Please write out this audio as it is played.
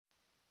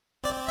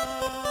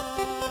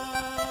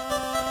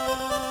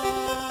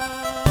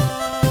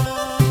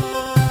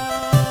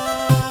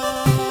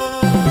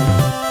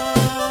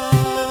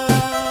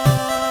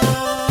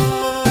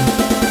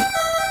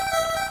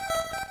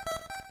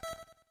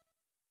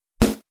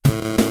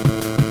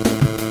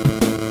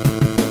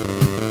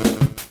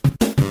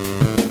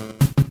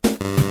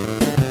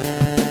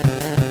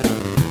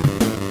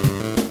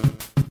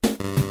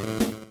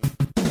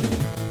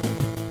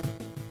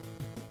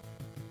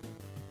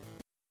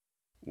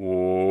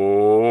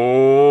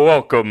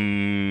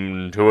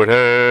Welcome to a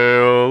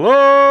tale of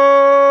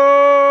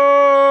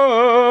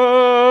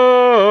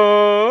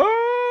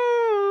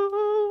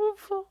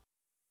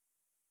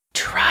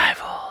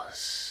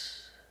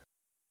Tribals.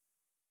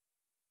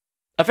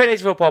 A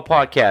fantasy football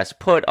podcast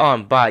put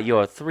on by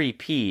your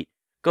three-peat,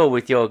 go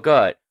with your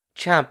gut,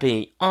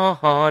 champion,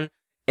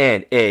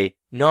 and a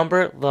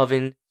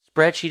number-loving,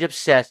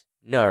 spreadsheet-obsessed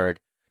nerd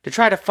to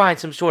try to find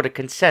some sort of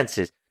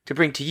consensus to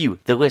bring to you,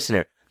 the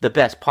listener, the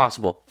best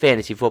possible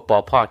fantasy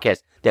football podcast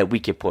that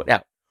we can put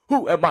out.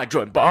 Who am I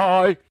joined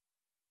by?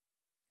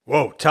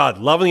 Whoa, Todd,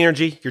 loving the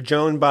energy. You're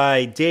joined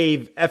by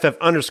Dave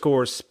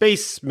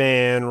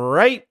FF_Spaceman,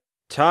 right?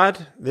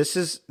 Todd, this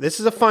is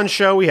a fun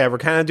show we have. We're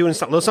kind of doing a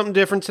little something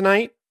different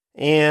tonight.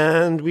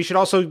 And we should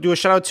also do a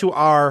shout out to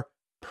our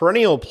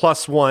perennial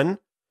 +1,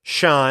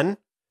 Sean.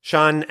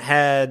 Sean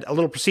had a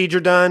little procedure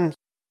done.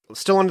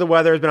 Still under the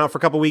weather. Has been out for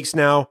a couple weeks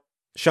now.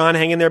 Sean,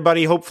 hang in there,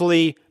 buddy.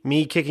 Hopefully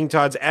me kicking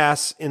Todd's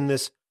ass in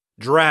this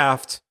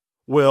draft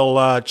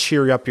will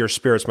cheer up your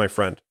spirits, my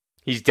friend.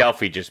 He's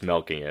definitely just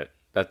milking it.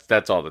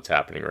 That's all that's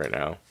happening right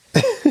now.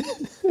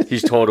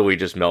 He's totally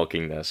just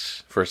milking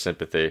this for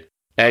sympathy.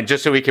 And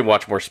just so we can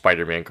watch more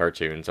Spider-Man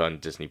cartoons on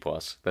Disney+.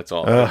 That's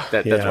all.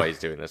 That's why he's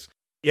doing this.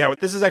 Yeah,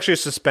 this is actually a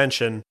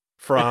suspension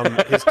from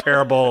his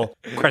terrible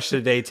question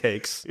of the day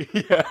takes.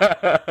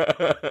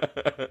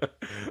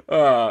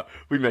 Yeah.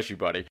 We miss you,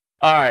 buddy.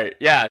 All right,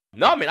 yeah.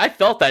 No, man, I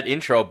felt that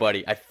intro,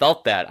 buddy. I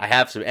felt that. I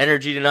have some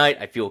energy tonight.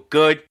 I feel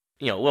good.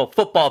 A little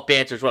football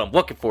banter is what I'm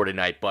looking for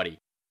tonight, buddy.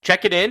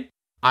 Check it in.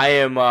 I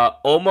am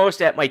almost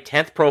at my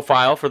 10th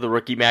profile for the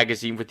Rookie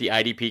Magazine with the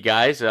IDP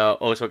guys.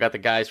 Also got the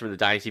guys from the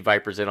Dynasty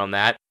Vipers in on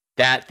that.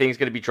 That thing's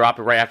going to be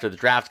dropping right after the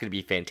draft. It's going to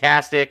be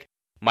fantastic.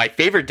 My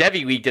favorite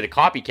Devy League did a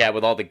copycat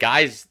with all the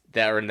guys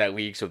that are in that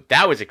league, so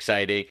that was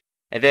exciting.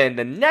 And then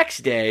the next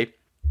day,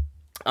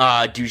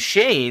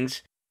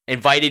 Duchesne's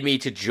invited me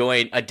to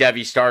join a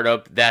Devy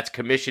startup that's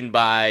commissioned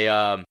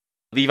by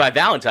Levi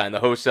Valentine, the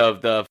host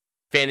of the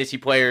Fantasy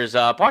Players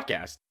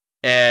podcast.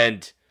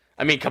 And,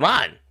 I mean, come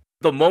on.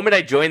 The moment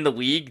I joined the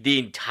league, the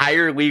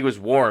entire league was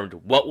warmed.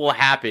 What will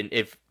happen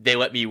if they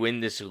let me win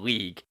this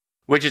league?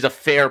 Which is a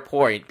fair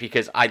point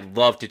because I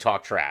love to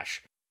talk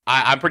trash.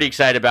 I'm pretty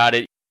excited about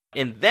it.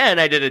 And then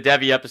I did a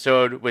Devy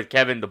episode with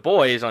Kevin the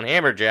Boys on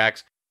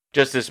Hammerjacks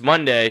just this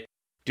Monday,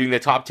 doing the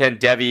top 10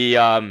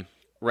 Devy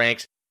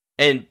ranks.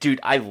 And, dude,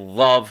 I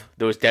love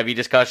those Devy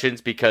discussions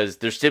because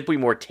there's simply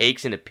more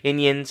takes and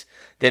opinions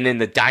than in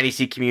the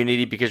Dynasty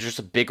community because there's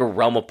a bigger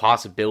realm of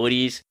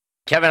possibilities.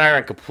 Kevin and I are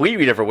on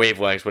completely different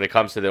wavelengths when it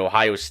comes to the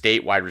Ohio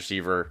State wide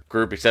receiver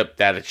group, except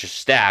that it's just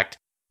stacked.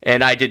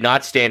 And I did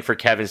not stand for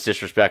Kevin's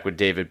disrespect with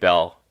David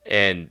Bell,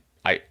 and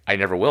I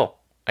never will.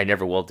 I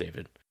never will,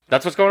 David.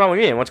 That's what's going on with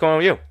me, and what's going on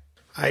with you?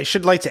 I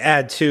should like to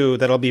add, too,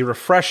 that it'll be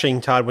refreshing,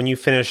 Todd, when you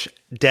finish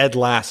dead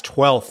last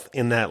 12th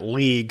in that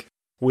league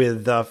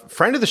with a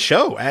friend of the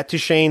show, at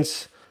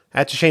Duchesne's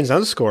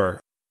 _,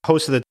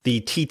 host of the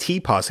TT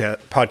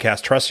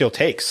podcast, Terrestrial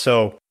Takes.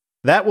 So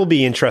that will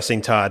be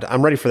interesting, Todd.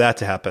 I'm ready for that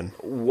to happen.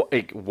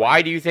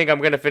 Why do you think I'm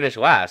going to finish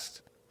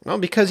last? Well,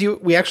 because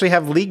we actually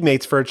have league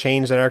mates for a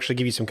change that actually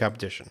give you some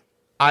competition.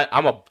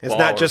 I'm a baller, It's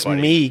not just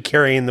buddy. me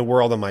carrying the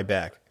world on my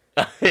back.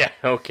 Yeah,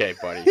 okay,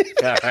 buddy.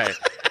 All right.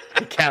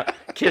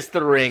 Kiss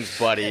the rings,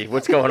 buddy.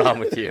 What's going on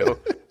with you?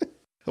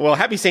 Well,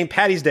 happy St.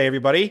 Paddy's Day,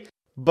 everybody.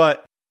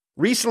 But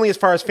recently, as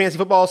far as fantasy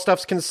football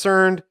stuff's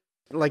concerned,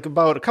 like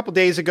about a couple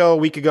days ago, a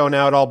week ago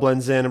now, it all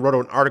blends in. I wrote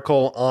an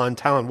article on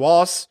Tylan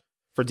Wallace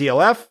for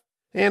DLF,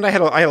 and I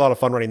had a lot of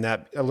fun writing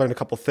that. I learned a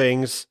couple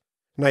things.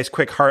 Nice,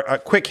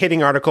 quick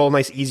hitting article,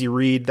 nice, easy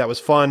read. That was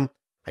fun.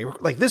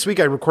 This week,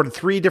 I recorded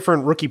 3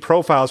 different rookie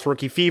profiles for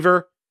Rookie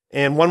Fever,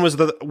 and one was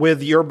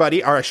with your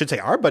buddy, or I should say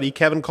our buddy,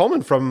 Kevin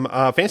Coleman from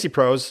Fantasy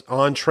Pros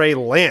on Trey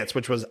Lance,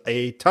 which was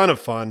a ton of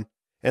fun.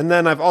 And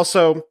then I've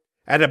also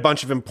added a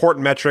bunch of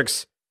important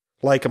metrics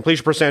like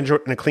completion percentage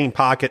in a clean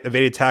pocket,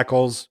 evaded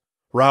tackles,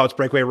 routes,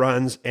 breakaway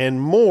runs,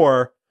 and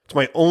more to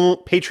my own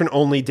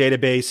patron-only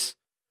database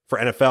for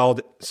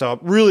NFL. So I'm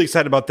really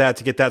excited about that,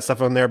 to get that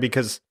stuff on there,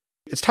 because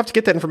it's tough to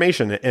get that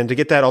information, and to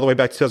get that all the way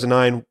back to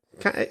 2009,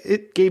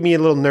 it gave me a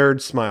little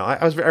nerd smile.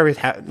 I was very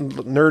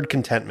nerd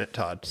contentment,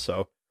 Todd.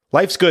 So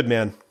life's good,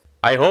 man.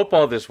 I hope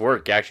all this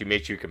work actually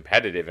makes you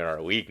competitive in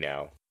our league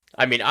now.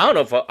 I mean, I don't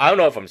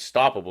know if I'm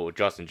stoppable with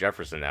Justin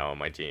Jefferson now on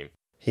my team.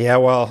 Yeah,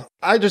 well,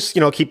 I just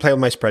keep playing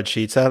with my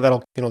spreadsheets.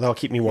 That'll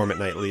keep me warm at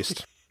night, at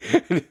least.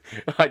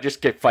 I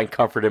just find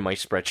comfort in my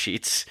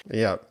spreadsheets.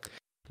 Yeah,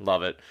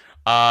 love it.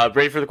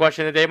 Ready for the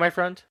question of the day, my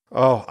friend?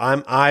 Oh,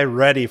 I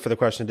ready for the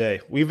question of the day.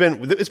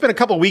 It's been a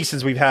couple weeks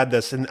since we've had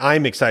this, and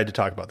I'm excited to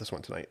talk about this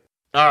one tonight.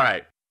 All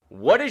right.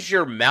 What is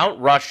your Mount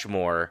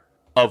Rushmore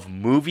of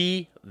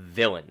movie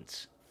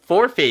villains?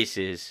 4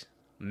 faces,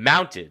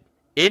 mounted,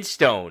 in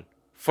stone,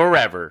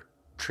 forever,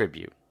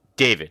 tribute.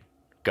 David,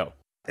 go.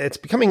 It's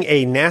becoming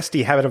a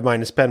nasty habit of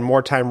mine to spend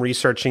more time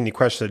researching the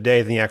question of the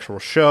day than the actual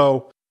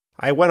show.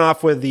 I went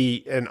off with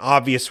an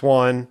obvious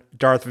one,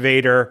 Darth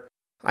Vader.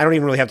 I don't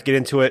even really have to get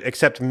into it,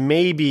 except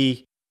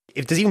maybe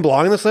does he even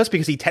belong on this list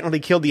because he technically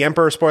killed the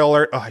Emperor. Spoiler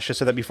alert. Oh, I should have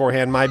said that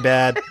beforehand. My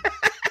bad.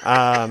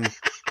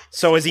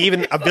 So is he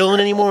even a villain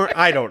anymore?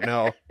 I don't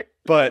know.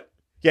 But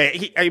yeah,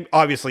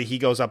 obviously he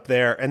goes up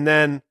there. And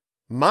then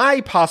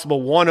my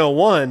possible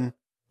 101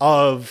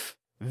 of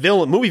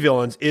movie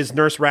villains is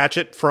Nurse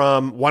Ratched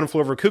from One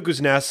Flew Over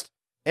Cuckoo's Nest.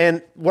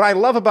 And what I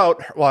love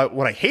about,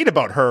 what I hate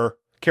about her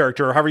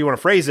character, or however you want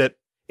to phrase it,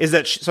 is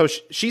that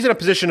she's in a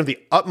position of the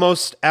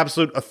utmost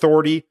absolute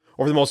authority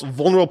over the most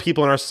vulnerable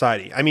people in our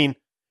society. I mean,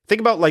 think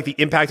about like the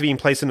impact of being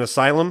placed in an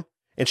asylum,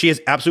 and she has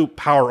absolute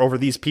power over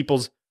these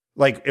people's,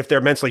 like if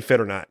they're mentally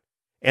fit or not.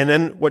 And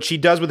then what she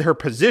does with her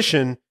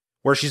position,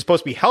 where she's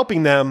supposed to be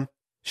helping them,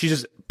 she's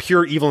just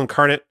pure evil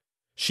incarnate.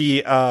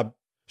 She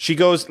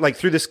goes like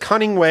through this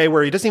cunning way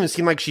where it doesn't even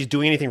seem like she's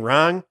doing anything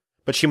wrong,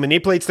 but she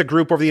manipulates the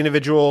group over the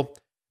individual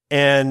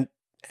and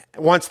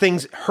wants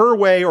things her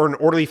way or in an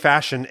orderly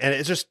fashion. And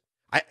it's just,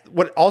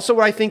 what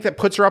I think that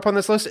puts her up on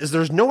this list is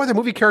there's no other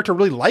movie character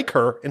really like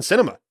her in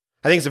cinema.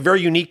 I think it's a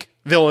very unique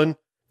villain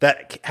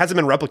that hasn't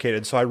been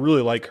replicated. So I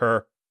really like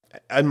her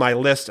on my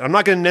list. I'm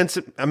not going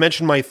to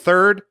mention my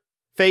third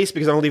face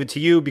because I'm going to leave it to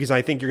you because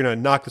I think you're going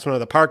to knock this one out of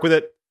the park with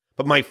it.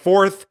 But my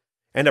fourth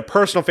and a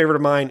personal favorite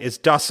of mine is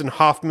Dustin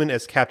Hoffman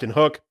as Captain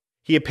Hook.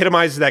 He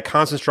epitomizes that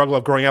constant struggle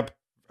of growing up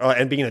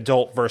and being an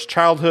adult versus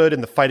childhood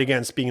and the fight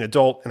against being an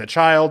adult and a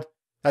child.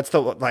 I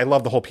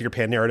love the whole Peter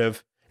Pan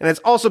narrative. And it's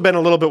also been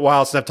a little bit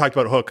while since I've talked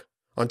about Hook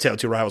on Tale of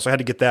Two Rivals, so I had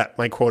to get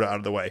my quota out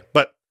of the way.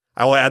 But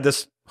I will add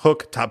this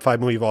Hook top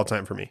 5 movie of all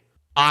time for me.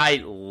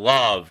 I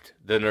loved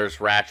the Nurse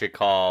Ratched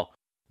call.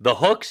 The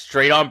Hook,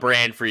 straight on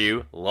brand for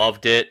you.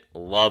 Loved it,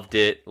 loved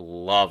it,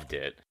 loved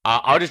it.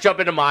 I'll just jump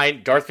into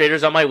mine. Darth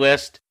Vader's on my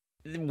list.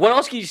 What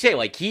else can you say?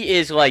 Like, he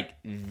is like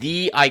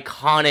the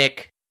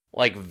iconic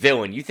like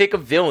villain. You think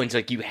of villains,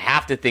 like you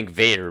have to think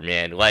Vader,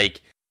 man.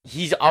 Like,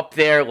 he's up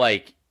there.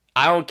 Like,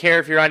 I don't care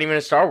if you're not even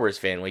a Star Wars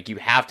fan. Like, you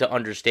have to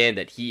understand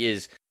that he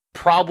is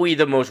probably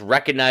the most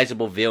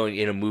recognizable villain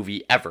in a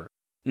movie ever.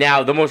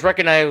 Now, the most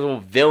recognizable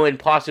villain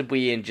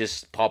possibly in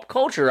just pop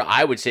culture,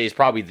 I would say, is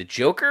probably the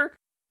Joker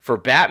for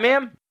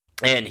Batman.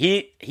 And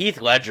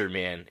Heath Ledger,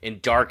 man, in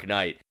Dark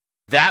Knight.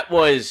 That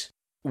was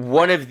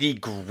one of the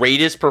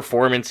greatest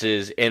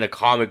performances in a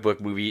comic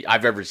book movie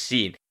I've ever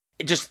seen.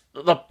 Just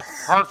the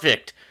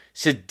perfect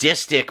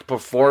sadistic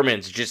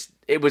performance. Just,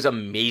 it was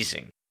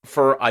amazing.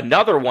 For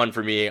another one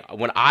for me,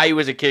 when I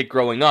was a kid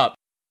growing up,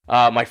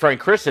 my friend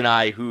Chris and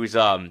I, who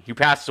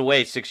passed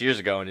away 6 years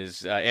ago, and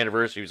his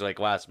anniversary was like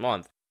last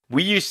month,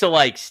 we used to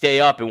like stay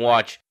up and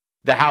watch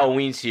the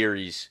Halloween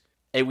series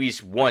at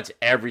least once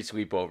every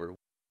sleepover.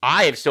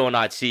 I have still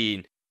not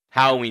seen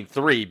Halloween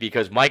 3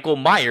 because Michael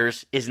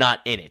Myers is not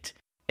in it.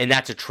 And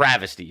that's a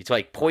travesty. It's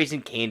like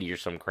poison candy or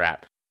some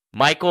crap.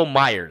 Michael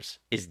Myers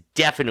is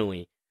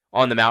definitely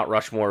on the Mount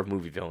Rushmore of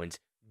movie villains.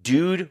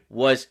 Dude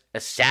was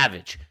a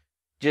savage.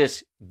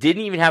 Just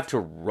didn't even have to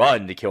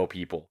run to kill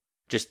people.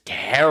 Just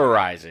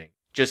terrorizing.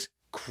 Just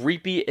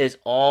creepy as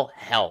all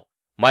hell.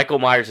 Michael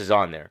Myers is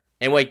on there.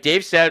 And like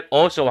Dave said,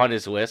 also on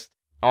his list,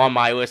 on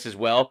my list as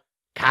well,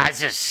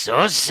 Keyser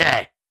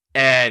Söze.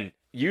 And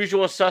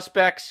Usual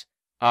Suspects.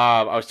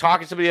 I was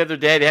talking to somebody the other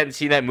day, they hadn't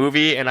seen that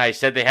movie, and I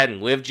said they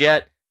hadn't lived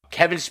yet.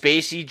 Kevin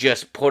Spacey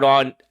just put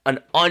on an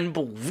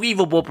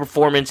unbelievable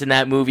performance in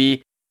that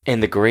movie.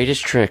 And the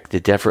greatest trick the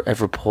devil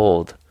ever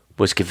pulled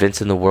was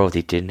convincing the world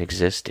he didn't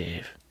exist,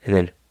 Dave. And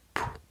then,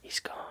 poof, he's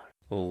gone.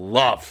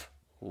 Love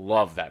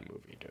that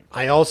movie, dude.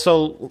 I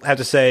also have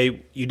to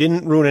say, you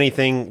didn't ruin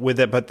anything with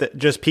it, but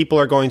just people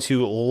are going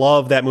to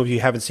love that movie if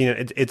you haven't seen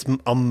it. It's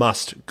a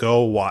must.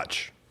 Go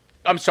watch.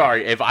 I'm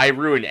sorry. If I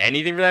ruined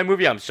anything for that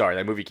movie, I'm sorry.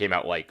 That movie came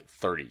out like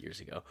 30 years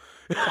ago.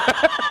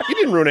 You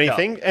didn't ruin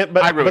anything. No,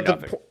 but, I ruined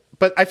nothing.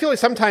 But I feel like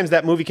sometimes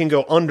that movie can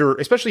go under,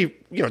 especially,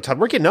 Todd,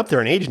 we're getting up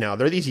there in age now.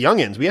 They're these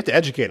youngins. We have to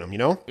educate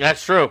them,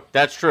 That's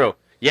true.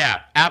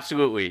 Yeah,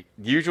 absolutely.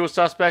 Usual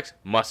Suspects,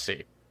 must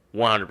see.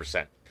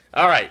 100%.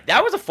 All right,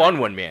 that was a fun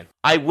one, man.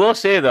 I will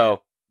say,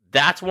 though,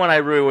 that's one I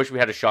really wish we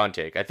had a Sean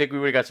take. I think we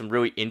would have got some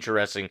really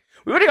interesting...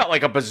 We would have got,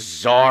 like, a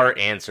bizarre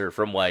answer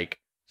from, like,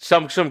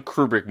 some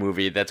Kubrick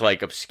movie that's,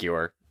 like,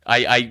 obscure.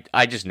 I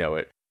just know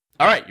it.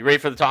 All right, you ready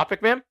for the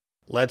topic, man?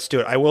 Let's do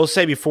it. I will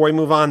say before we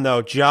move on,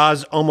 though,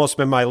 Jaws almost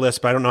made my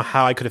list, but I don't know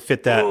how I could have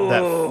fit that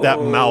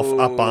mouth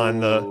up on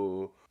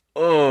the...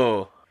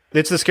 Oh.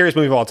 It's the scariest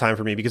movie of all time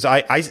for me because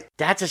I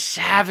That's a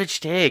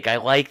savage take. I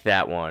like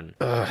that one.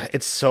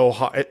 It's so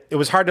hard. It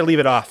was hard to leave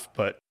it off,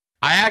 but...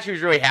 I actually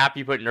was really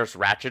happy you put Nurse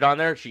Ratched on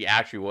there. She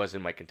actually was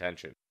in my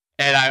contention.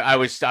 And I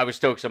was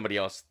stoked somebody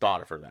else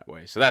thought of her that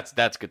way. So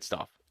that's good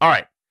stuff. All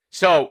right.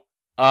 So,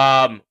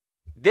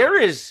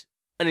 there is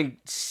an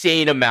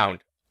insane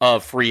amount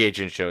of free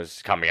agent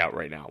shows coming out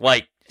right now.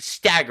 Like,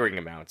 staggering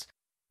amounts.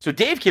 So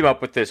Dave came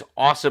up with this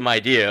awesome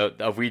idea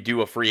of we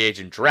do a free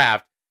agent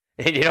draft.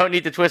 And you don't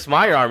need to twist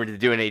my arm into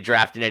doing a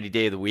draft in any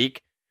day of the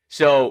week.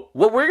 So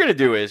what we're going to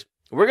do is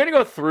we're going to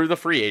go through the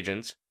free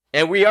agents,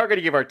 and we are going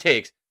to give our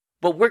takes,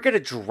 but we're going to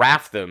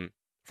draft them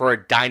for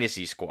a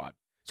dynasty squad.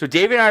 So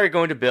Dave and I are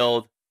going to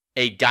build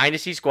a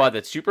dynasty squad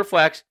that's super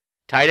flex,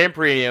 tight end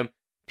premium,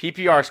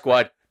 PPR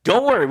squad,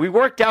 Don't worry, we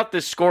worked out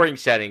the scoring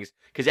settings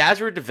because as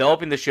we were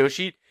developing the show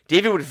sheet,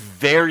 David was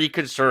very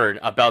concerned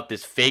about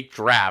this fake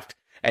draft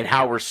and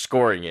how we're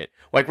scoring it.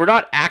 Like, we're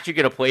not actually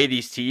going to play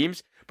these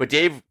teams, but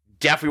Dave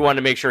definitely wanted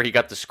to make sure he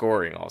got the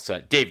scoring all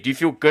set. Dave, do you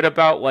feel good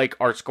about, like,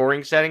 our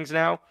scoring settings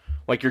now?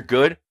 Like, you're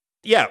good?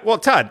 Yeah, well,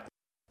 Todd,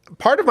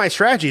 part of my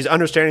strategy is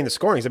understanding the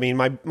scorings. I mean,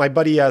 my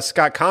buddy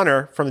Scott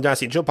Connor from the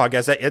Dynasty and Chill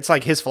podcast, it's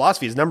like his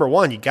philosophy is number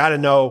one, you got to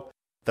know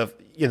the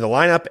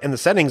lineup and the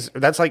settings.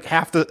 That's like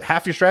half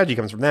your strategy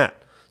comes from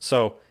that.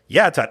 So,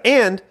 yeah, Todd.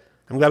 And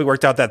I'm glad we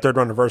worked out that third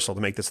round reversal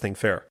to make this thing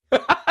fair.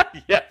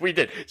 Yeah, we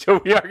did.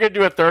 So we are going to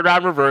do a third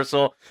round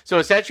reversal. So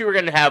essentially we're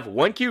going to have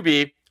one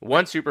QB,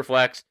 one super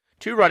flex,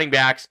 2 running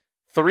backs,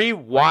 3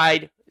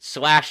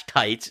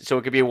 wide/tights. So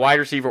it could be a wide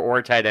receiver or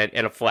a tight end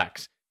and a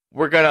flex.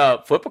 We're going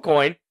to flip a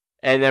coin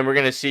and then we're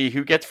going to see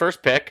who gets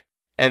first pick.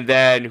 And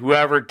then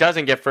whoever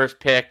doesn't get first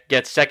pick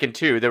gets second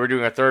 2. Then we're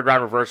doing a third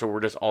round reversal. We're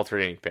just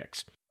alternating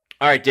picks.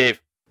 All right,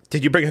 Dave.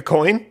 Did you bring a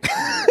coin?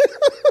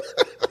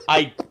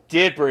 I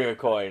did bring a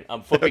coin.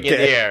 I'm flipping in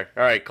the air.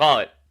 All right, call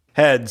it.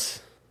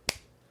 Heads.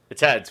 It's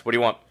heads. What do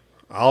you want?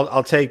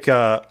 I'll take.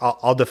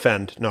 I'll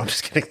defend. No, I'm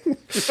just kidding.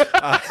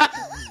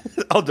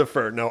 I'll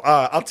defer. No,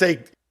 I'll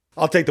take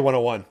the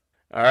 101.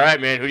 All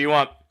right, man. Who do you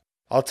want?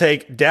 I'll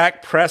take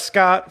Dak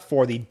Prescott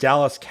for the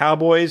Dallas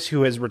Cowboys,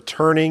 who is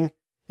returning.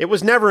 It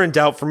was never in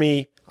doubt for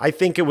me. I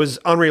think it was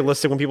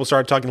unrealistic when people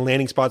started talking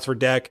landing spots for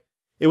Dak.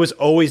 It was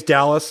always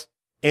Dallas.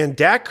 And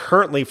Dak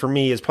currently, for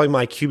me, is probably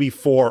my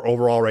QB4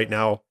 overall right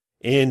now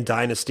in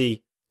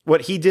Dynasty.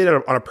 What he did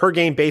on a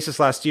per-game basis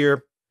last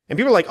year, and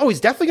people are like, oh,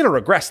 he's definitely going to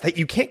regress. That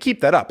you can't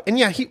keep that up. And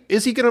yeah,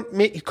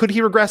 could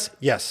he regress?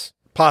 Yes,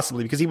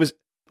 possibly, because he was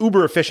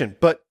uber efficient.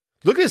 But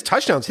look at his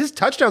touchdowns. His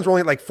touchdowns were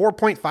only like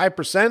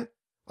 4.5%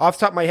 off the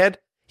top of my head.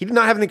 He did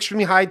not have an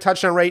extremely high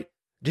touchdown rate,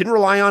 didn't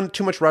rely on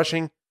too much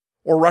rushing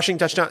or rushing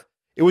touchdown.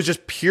 It was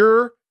just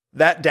pure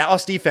that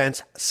Dallas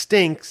defense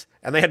stinks,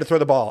 and they had to throw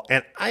the ball.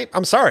 And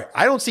I'm sorry,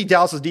 I don't see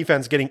Dallas's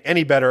defense getting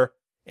any better,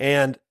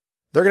 and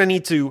they're going to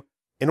need to,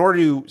 in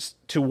order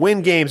to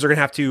win games, they're going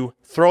to have to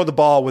throw the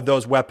ball with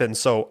those weapons.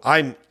 So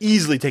I'm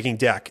easily taking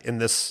Dak in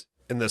this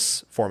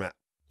format.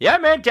 Yeah,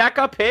 man, Dak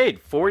got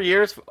paid 4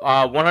 years,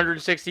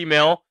 160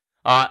 mil.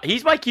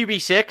 He's my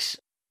QB6.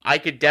 I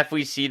could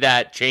definitely see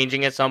that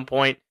changing at some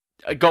point,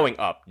 going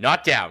up,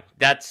 not down.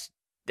 That's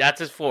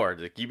his floor,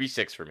 the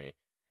QB6 for me.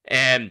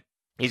 And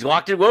he's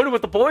locked and loaded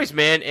with the boys,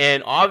 man.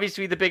 And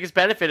obviously the biggest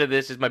benefit of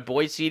this is my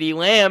boy CeeDee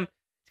Lamb.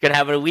 He's going to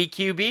have an elite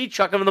QB,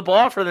 chuck him the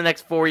ball for the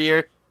next 4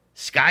 years.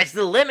 Sky's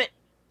the limit.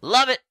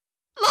 Love it.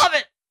 Love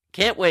it.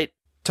 Can't wait.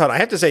 Todd, I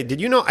have to say,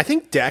 did you know, I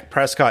think Dak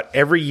Prescott,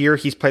 every year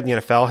he's played in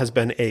the NFL, has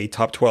been a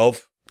top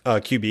 12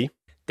 QB.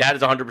 That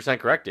is 100%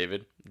 correct,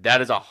 David.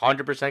 That is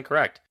 100%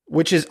 correct.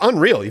 Which is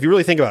unreal, if you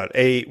really think about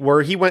it.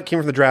 Where he came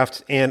from the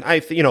draft, and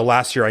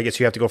last year, I guess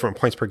you have to go from a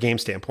points per game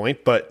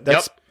standpoint, but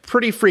that's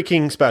pretty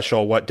freaking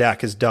special what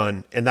Dak has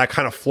done, and that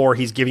kind of floor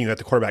he's giving you at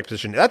the quarterback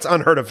position. That's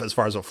unheard of as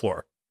far as a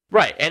floor.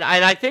 Right, and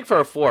I think for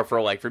a floor,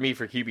 for me,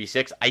 for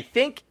QB6, I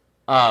think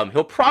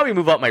he'll probably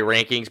move up my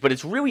rankings, but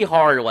it's really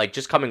hard, like,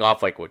 just coming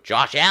off, like, what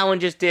Josh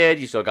Allen just did.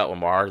 You still got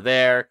Lamar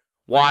there,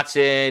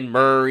 Watson,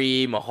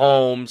 Murray,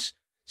 Mahomes.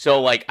 So,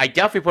 like, I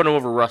definitely put him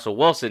over Russell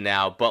Wilson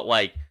now, but,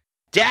 like,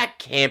 Dak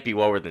can't be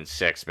lower than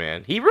 6,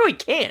 man. He really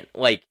can't.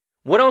 Like,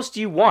 what else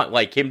do you want?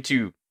 Like, him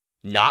to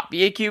not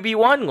be a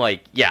QB1?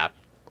 Like, yeah,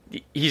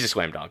 he's a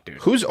slam dunk, dude.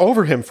 Who's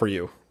over him for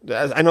you?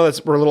 I know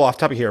we're a little off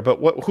topic here, but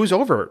who's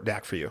over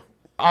Dak for you?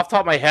 Off the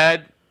top of my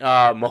head,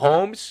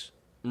 Mahomes,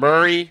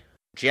 Murray,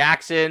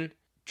 Jackson,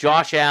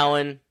 Josh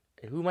Allen,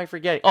 and who am I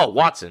forgetting? Oh,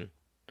 Watson.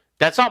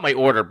 That's not my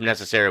order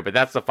necessarily, but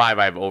that's the 5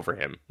 I have over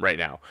him right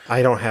now.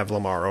 I don't have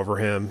Lamar over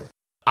him.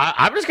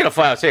 I'm just going to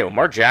flat out say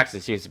Lamar Jackson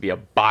seems to be a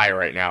buy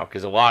right now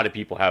because a lot of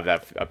people have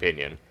that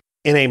opinion.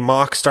 In a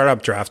mock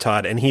startup draft,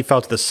 Todd, and he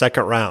fell to the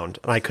second round,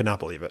 and I could not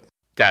believe it.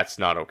 That's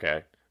not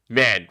okay.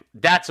 Man,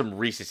 that's some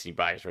recency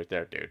bias right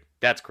there, dude.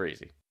 That's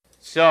crazy.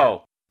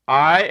 So,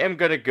 I'm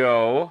going to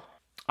go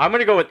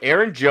with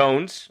Aaron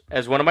Jones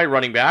as one of my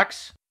running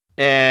backs,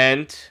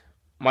 and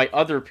my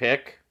other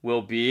pick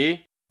will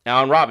be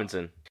Allen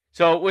Robinson.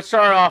 So, let's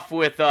start off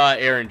with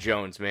Aaron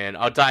Jones, man.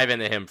 I'll dive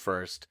into him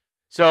first.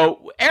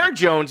 So, Aaron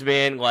Jones,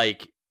 man,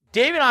 like,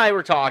 Dave and I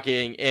were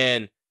talking,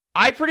 and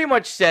I pretty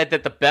much said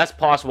that the best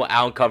possible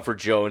outcome for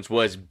Jones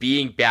was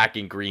being back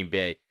in Green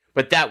Bay,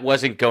 but that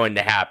wasn't going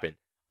to happen.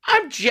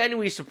 I'm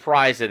genuinely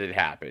surprised that it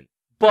happened,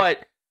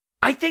 but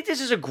I think this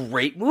is a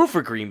great move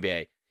for Green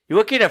Bay. You're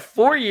looking at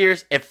 4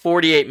 years at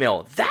 $48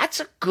 million.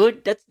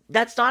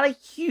 That's not a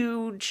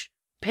huge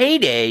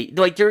payday.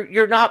 Like,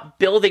 you're not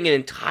building an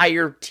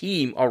entire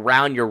team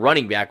around your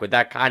running back with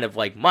that kind of,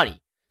 like,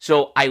 money.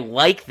 So, I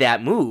like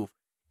that move.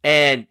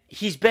 And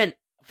he's been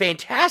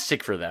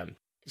fantastic for them.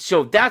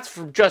 So that's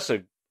from just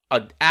an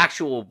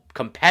actual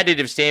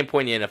competitive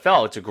standpoint in the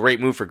NFL. It's a great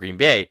move for Green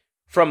Bay.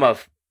 From a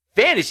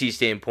fantasy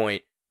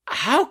standpoint,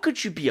 how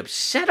could you be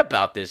upset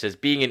about this as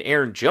being an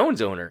Aaron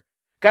Jones owner?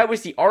 Guy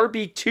was the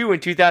RB2 in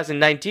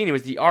 2019. He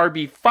was the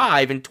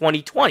RB5 in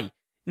 2020.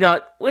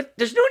 Now,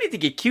 there's no need to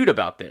get cute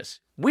about this.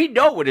 We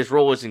know what his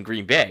role is in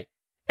Green Bay,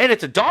 and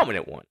it's a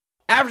dominant one,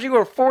 averaging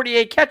over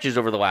 48 catches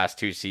over the last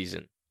 2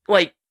 seasons.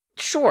 Like,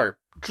 sure,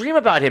 dream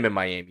about him in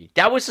Miami.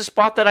 That was the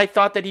spot that I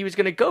thought that he was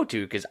going to go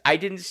to because I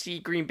didn't see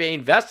Green Bay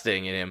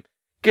investing in him.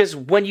 Because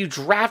when you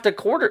draft a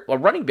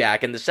running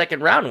back in the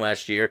second round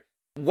last year,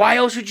 why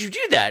else would you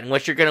do that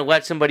unless you're going to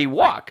let somebody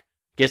walk?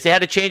 Guess they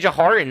had to change a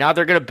heart, and now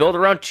they're going to build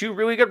around 2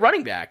 really good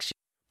running backs.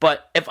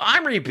 But if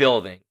I'm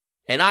rebuilding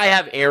and I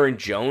have Aaron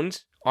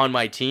Jones on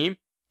my team,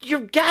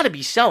 you've got to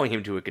be selling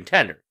him to a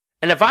contender.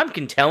 And if I'm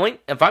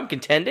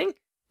contending,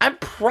 I'm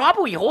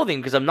probably holding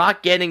because I'm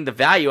not getting the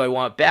value I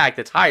want back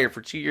that's higher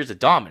for 2 years of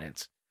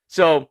dominance.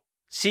 So,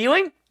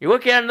 ceiling, you're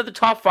looking at another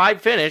top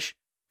 5 finish.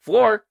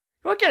 Floor,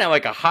 you're looking at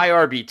like a high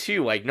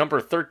RB2, like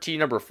number 13,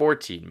 number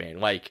 14, man.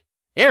 Like,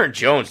 Aaron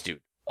Jones, dude,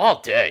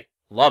 all day.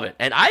 Love it.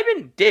 And I've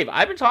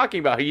been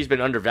talking about how he's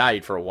been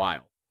undervalued for a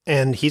while.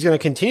 And he's going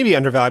to continue to be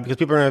undervalued because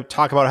people are going to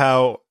talk about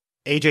how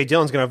A.J.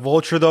 Dillon's going to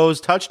vulture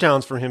those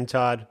touchdowns from him,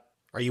 Todd.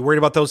 Are you worried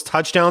about those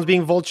touchdowns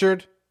being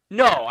vultured?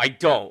 No, I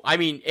don't. I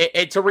mean,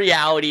 it's a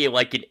reality,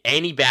 like in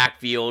any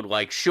backfield,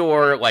 like,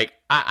 sure, like,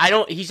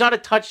 he's not a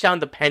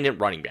touchdown-dependent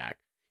running back.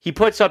 He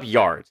puts up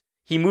yards.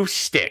 He moves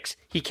sticks.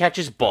 He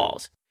catches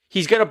balls.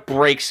 He's going to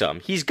break some.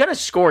 He's going to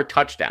score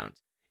touchdowns.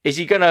 Is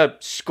he going to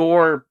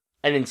score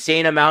an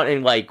insane amount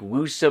and, like,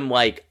 lose some,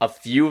 like, a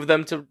few of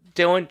them to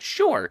Dillon?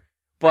 Sure.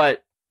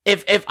 But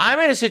if I'm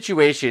in a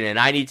situation and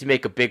I need to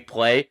make a big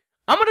play,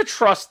 I'm going to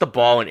trust the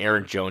ball in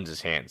Aaron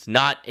Jones' hands,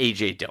 not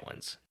A.J.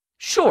 Dillon's.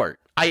 Sure,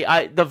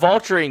 the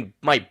vulturing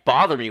might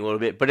bother me a little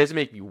bit, but it doesn't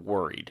make me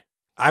worried.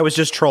 I was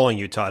just trolling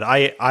you, Todd.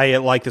 I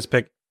like this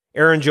pick.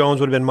 Aaron Jones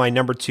would have been my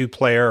number 2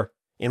 player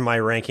in my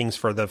rankings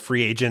for the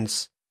free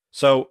agents.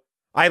 So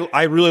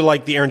I really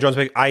like the Aaron Jones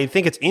pick. I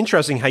think it's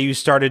interesting how you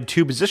started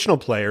 2 positional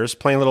players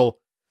playing a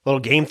little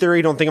game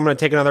theory. Don't think I'm going to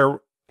take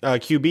another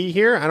QB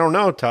here. I don't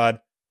know,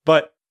 Todd.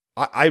 But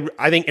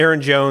I think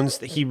Aaron Jones,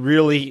 he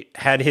really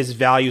had his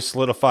value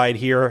solidified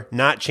here,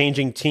 not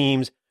changing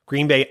teams.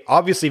 Green Bay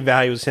obviously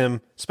values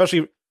him,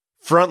 especially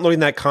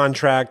front-loading that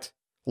contract.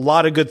 A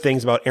lot of good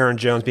things about Aaron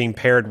Jones being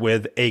paired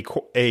with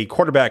a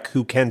quarterback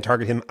who can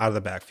target him out of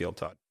the backfield,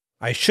 Todd.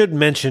 I should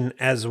mention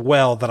as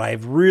well that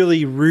I've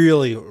really,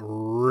 really,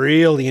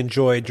 really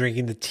enjoyed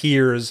drinking the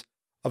tears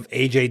of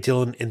A.J.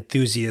 Dillon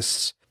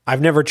enthusiasts. I've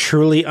never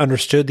truly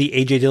understood the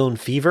A.J. Dillon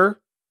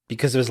fever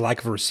because of his lack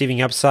of receiving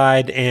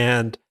upside,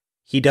 and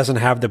he doesn't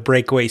have the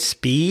breakaway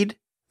speed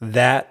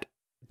that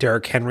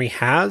Derrick Henry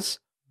has.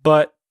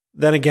 But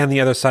then again,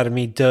 the other side of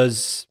me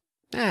does,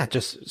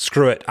 just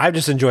screw it. I've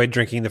just enjoyed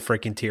drinking the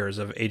freaking tears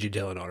of A.J.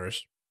 Dillon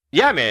owners.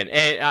 Yeah, man.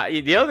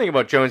 And the other thing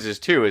about Jones is,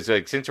 too, is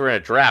like since we're in a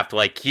draft,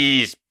 like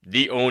he's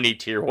the only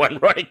tier 1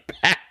 running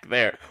back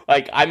there.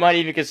 Like I might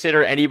even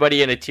consider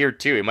anybody in a tier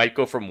 2. It might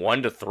go from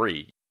 1 to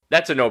 3.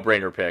 That's a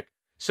no-brainer pick.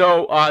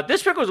 So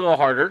this pick was a little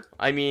harder.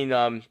 I mean,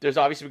 there's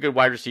obviously good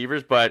wide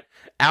receivers, but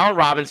Allen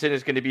Robinson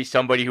is going to be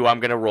somebody who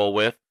I'm going to roll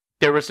with.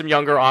 There were some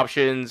younger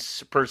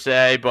options per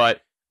se,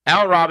 but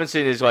Allen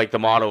Robinson is like the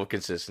model of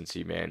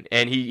consistency, man.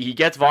 And he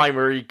gets volume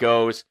where he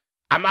goes.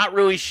 I'm not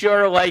really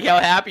sure like how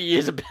happy he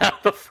is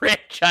about the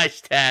franchise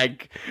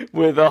tag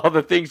with all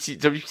the things. He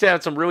sent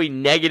out some really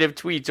negative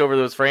tweets over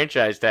those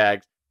franchise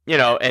tags,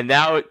 and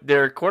now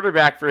their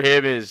quarterback for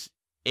him is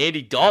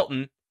Andy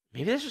Dalton.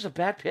 Maybe this was a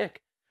bad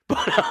pick.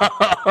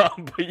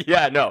 But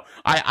yeah, no,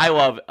 I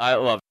love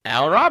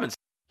Allen Robinson.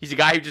 He's a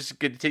guy who just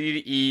continue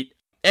to eat.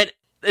 And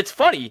it's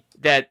funny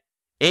that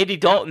Andy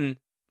Dalton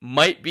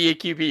might be a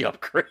QB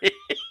upgrade.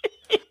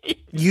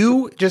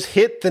 You just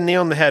hit the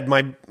nail on the head.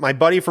 My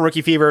buddy from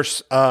Rookie Fever,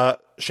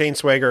 Shane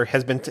Swager,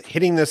 has been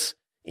hitting this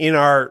in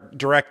our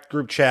direct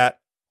group chat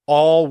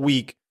all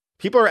week.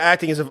 People are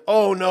acting as if,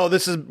 oh no,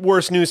 this is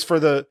worse news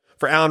for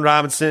Allen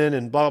Robinson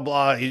and blah,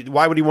 blah, blah.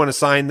 Why would he want to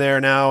sign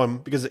there now?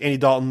 And because of Andy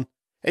Dalton.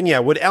 And yeah,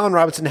 would Allen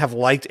Robinson have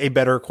liked a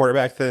better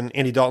quarterback than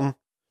Andy Dalton?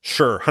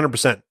 Sure,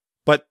 100%.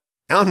 But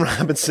Allen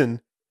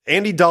Robinson,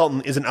 Andy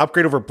Dalton is an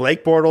upgrade over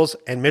Blake Bortles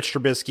and Mitch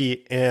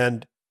Trubisky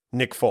and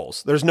Nick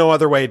Foles. There's no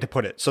other way to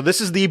put it. So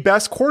this is the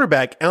best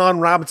quarterback, Allen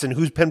Robinson,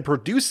 who's been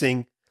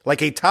producing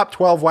like a top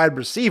 12 wide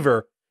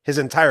receiver his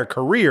entire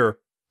career,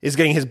 is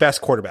getting his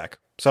best quarterback.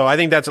 So I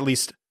think that's at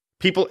least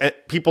people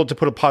to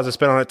put a positive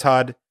spin on it,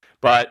 Todd.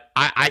 But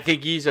I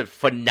think he's a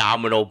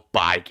phenomenal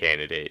buy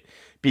candidate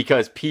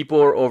because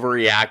people are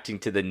overreacting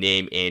to the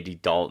name Andy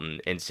Dalton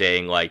and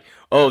saying like,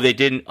 oh, they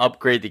didn't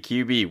upgrade the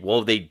QB.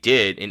 Well, they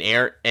did.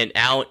 And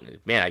Allen,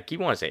 man, I keep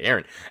wanting to say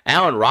Aaron.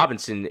 Allen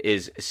Robinson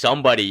is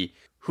somebody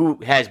who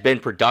has been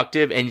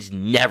productive and he's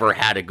never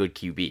had a good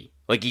QB.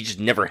 Like, he just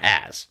never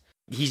has.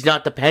 He's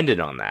not dependent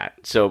on that.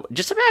 So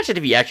just imagine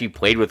if he actually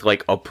played with,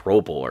 like, a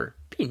Pro Bowler.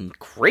 Being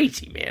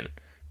crazy, man.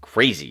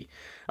 Crazy.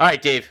 All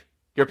right, Dave,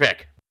 your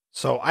pick.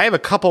 So I have a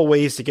couple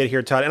ways to get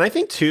here, Todd. And I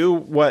think, too,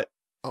 what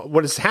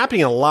is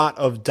happening in a lot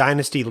of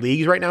dynasty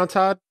leagues right now,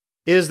 Todd,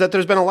 is that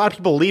there's been a lot of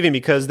people leaving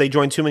because they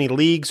joined too many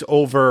leagues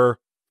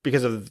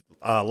because of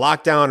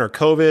lockdown or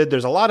COVID.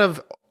 There's a lot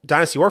of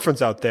dynasty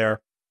orphans out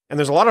there. And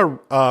there's a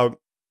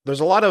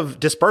lot of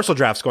dispersal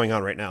drafts going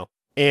on right now.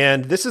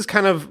 And this is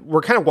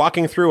we're kind of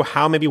walking through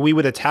how maybe we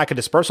would attack a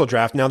dispersal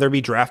draft. Now there'd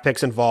be draft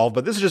picks involved,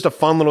 but this is just a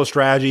fun little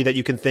strategy that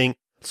you can think,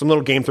 some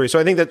little game theory. So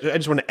I think that I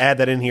just want to add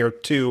that in here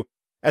too,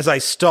 as I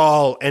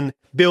stall and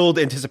build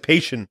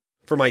anticipation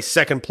for my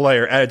second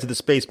player added to the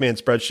Spaceman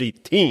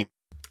spreadsheet team.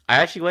 I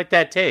actually like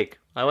that take.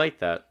 I like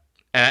that.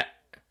 And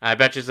I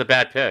bet you it's a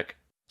bad pick.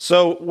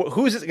 So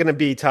who is it going to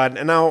be, Todd?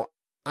 And now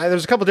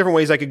there's a couple different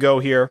ways I could go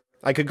here.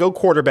 I could go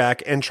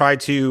quarterback and try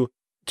to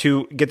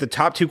get the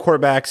top 2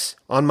 quarterbacks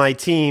on my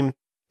team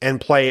and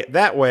play it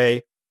that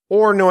way,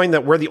 or knowing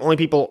that we're the only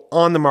people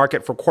on the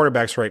market for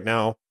quarterbacks right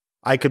now,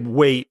 I could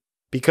wait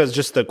because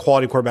just the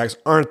quality quarterbacks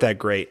aren't that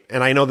great.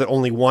 And I know that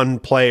only one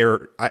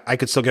player, I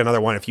could still get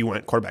another one if you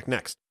went quarterback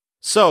next.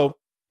 So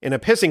in a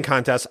pissing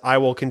contest, I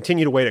will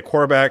continue to wait at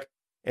quarterback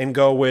and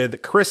go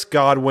with Chris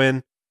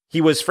Godwin.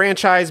 He was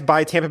franchised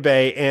by Tampa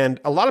Bay, and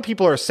a lot of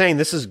people are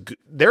saying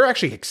they're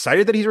actually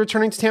excited that he's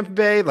returning to Tampa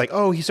Bay. Like,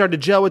 oh, he started to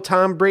gel with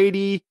Tom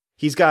Brady.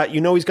 He's got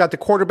the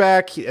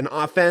quarterback, an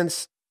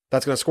offense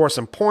that's going to score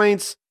some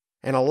points,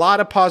 and a lot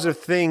of positive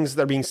things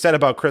that are being said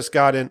about Chris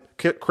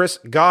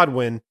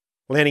Godwin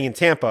landing in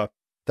Tampa.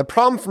 The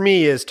problem for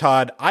me is,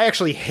 Todd, I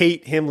actually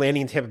hate him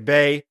landing in Tampa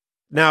Bay.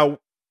 Now,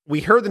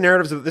 we heard the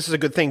narratives that this is a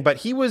good thing, but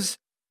he was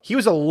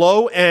a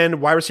low-end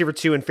wide receiver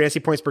 2 in fantasy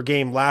points per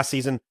game last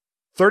season,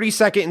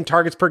 32nd in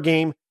targets per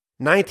game,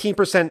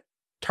 19%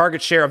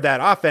 target share of that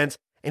offense,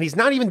 and he's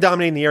not even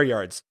dominating the air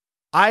yards.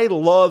 I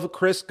love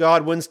Chris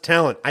Godwin's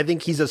talent. I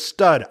think he's a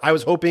stud. I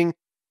was hoping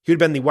he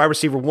would have been the wide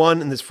receiver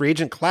 1 in this free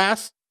agent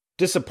class.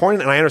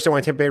 Disappointed, and I understand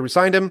why Tampa Bay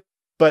re-signed him,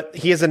 but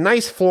he has a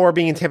nice floor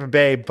being in Tampa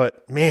Bay,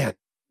 but man,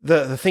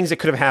 the things that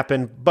could have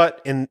happened,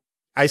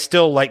 I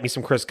still like me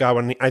some Chris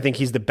Godwin. I think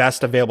he's the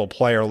best available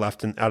player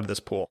left out of this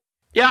pool.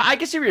 Yeah, I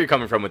can see where you're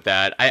coming from with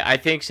that. I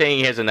think saying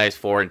he has a nice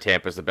floor in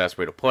Tampa is the best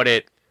way to put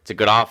it. It's a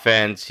good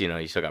offense.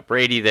 You still got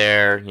Brady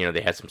there.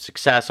 They had some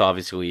success,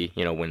 obviously,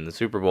 winning the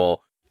Super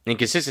Bowl. And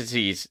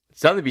consistency is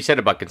something to be said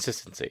about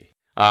consistency.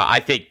 I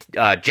think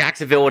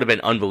Jacksonville would have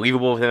been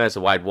unbelievable with him as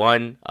a wide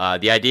 1.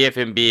 The idea of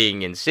him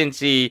being in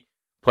Cincy,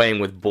 playing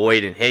with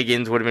Boyd and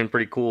Higgins would have been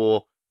pretty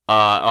cool.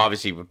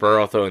 Obviously, with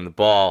Burrow throwing the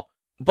ball.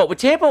 But with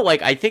Tampa,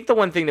 I think the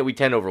one thing that we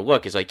tend to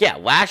overlook is,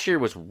 last year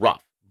was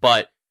rough.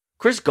 But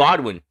Chris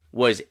Godwin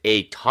was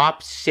a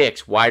top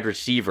 6 wide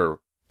receiver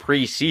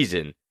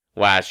preseason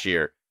last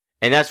year.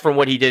 And that's from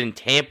what he did in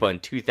Tampa in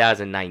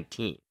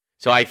 2019.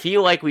 So I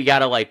feel like we got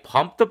to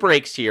pump the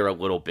brakes here a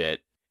little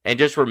bit and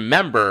just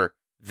remember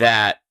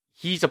that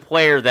he's a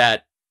player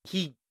that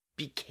he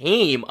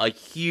became a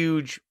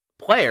huge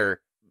player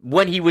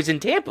when he was in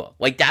Tampa.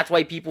 That's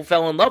why people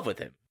fell in love with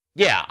him.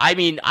 Yeah, I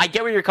mean, I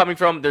get where you're coming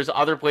from. There's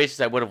other places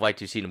I would have liked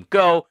to have seen him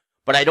go,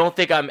 but I don't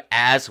think I'm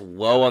as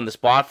low on the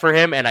spot for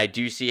him, and I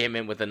do see him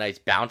in with a nice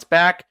bounce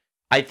back.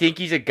 I think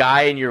he's a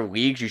guy in your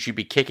leagues. You should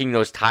be kicking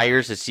those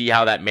tires to see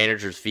how that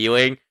manager's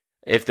feeling.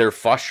 If they're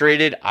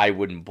frustrated, I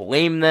wouldn't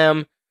blame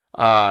them.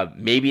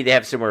 Maybe they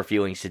have similar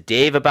feelings to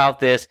Dave about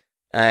this,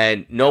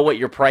 and know what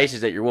your price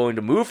is that you're willing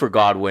to move for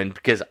Godwin,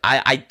 because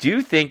I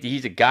do think that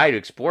he's a guy to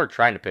explore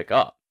trying to pick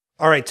up.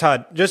 All right,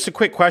 Todd, just a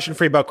quick question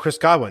for you about Chris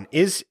Godwin.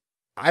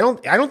 I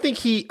don't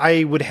think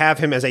I would have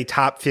him as a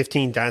top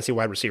 15 dynasty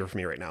wide receiver for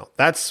me right now.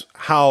 That's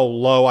how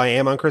low I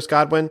am on Chris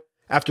Godwin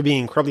after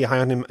being incredibly high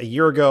on him a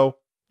year ago.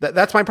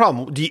 That's my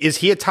problem. Is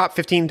he a top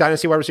 15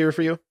 dynasty wide receiver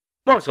for you?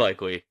 Most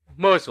likely.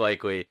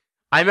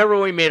 I remember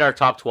when we made our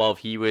top 12,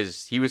 he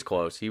was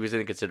close. He was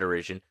in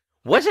consideration.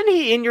 Wasn't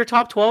he in your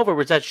top 12, or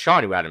was that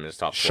Sean who had him in his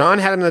top 12? Sean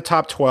had him in the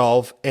top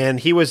 12, and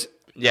he was...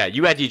 Yeah,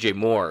 you had DJ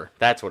Moore.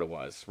 That's what it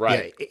was,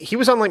 right? Yeah, he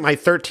was on my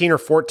 13 or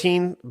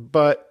 14,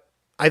 but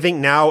I think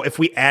now if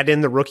we add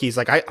in the rookies,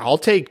 I'll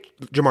take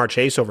Jamar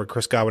Chase over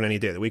Chris Godwin any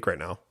day of the week right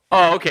now.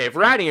 Oh, okay. If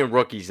we're adding in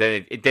rookies,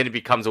 then it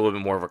becomes a little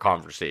bit more of a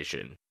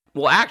conversation.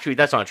 Well, actually,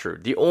 that's not true.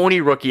 The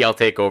only rookie I'll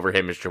take over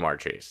him is Jamar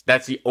Chase.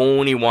 That's the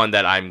only one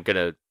that I'm going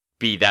to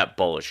be that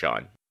bullish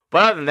on.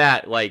 But other than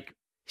that,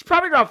 he's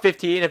probably around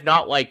 15, if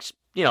not,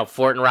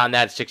 flirting around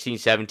that 16,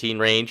 17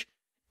 range.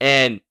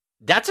 And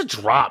that's a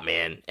drop,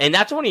 man. And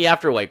that's only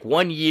after,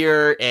 1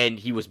 year, and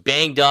he was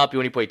banged up. He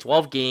only played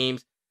 12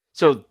 games.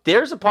 So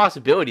there's a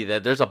possibility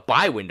that there's a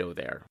buy window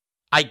there.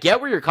 I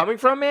get where you're coming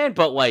from, man,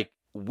 but,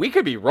 we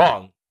could be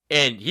wrong.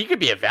 And he could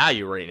be a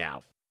value right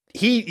now.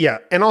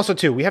 And also,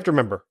 too, we have to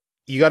remember,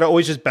 you got to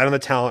always just bet on the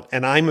talent.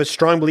 And I'm a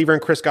strong believer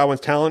in Chris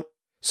Godwin's talent.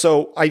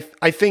 So I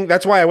think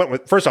that's why I went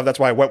with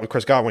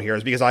Chris Godwin here,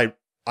 is because I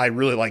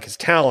really like his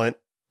talent.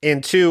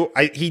 And two,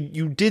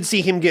 you did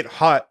see him get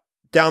hot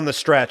down the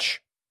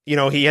stretch.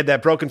 He had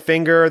that broken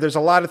finger. There's a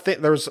lot of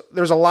there's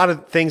a lot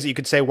of things that you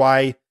could say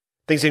why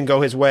things didn't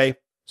go his way.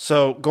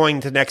 So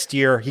going to next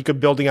year, he could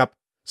building up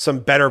some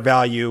better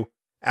value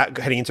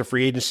heading into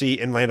free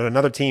agency and land on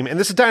another team. And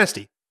this is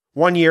dynasty.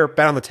 1 year,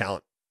 bet on the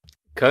talent.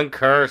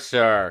 Concur,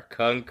 sir.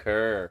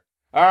 Concur.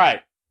 All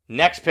right.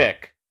 Next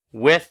pick.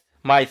 With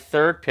my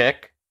third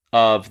pick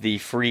of the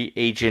free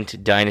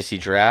agent dynasty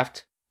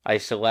draft, I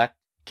select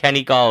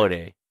Kenny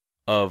Golladay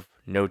of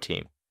no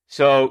team.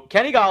 So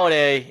Kenny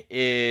Golladay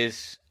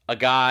is a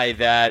guy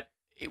that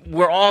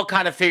we're all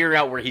kind of figuring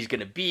out where he's going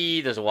to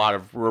be. There's a lot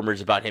of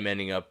rumors about him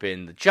ending up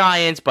in the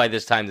Giants. By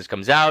this time this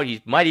comes out,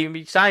 he might even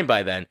be signed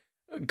by then.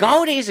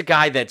 Golladay is a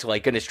guy that's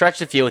like going to stretch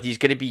the field. He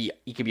could be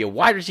a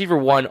wide receiver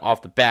 1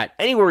 off the bat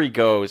anywhere he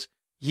goes.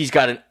 He's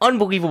got an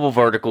unbelievable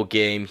vertical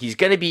game. He's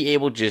going to be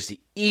able to just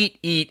eat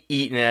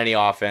in any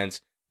offense.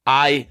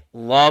 I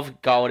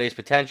love Galladay's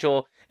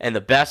potential, and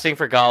the best thing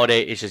for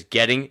Golladay is just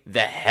getting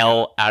the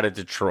hell out of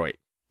Detroit.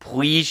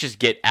 Please just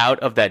get out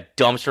of that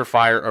dumpster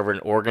fire of an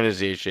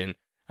organization.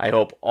 I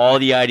hope all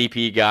the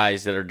IDP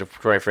guys that are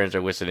Detroit fans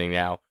are listening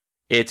now.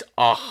 It's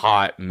a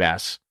hot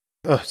mess.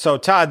 So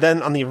Todd,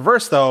 then on the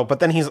reverse though, but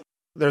then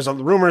there's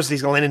rumors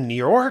he's going to land in New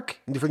York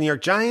for the New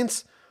York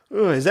Giants.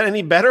 Is that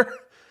any better?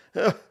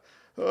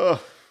 No,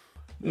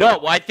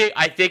 I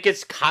think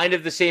it's kind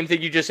of the same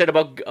thing you just said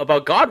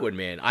about Godwin,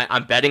 man.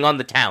 I'm betting on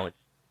the talent.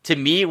 To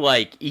me,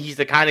 like, he's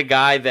the kind of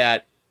guy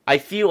that I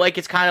feel like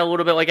it's kind of a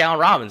little bit like Allen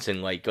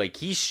Robinson. Like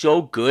he's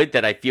so good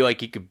that I feel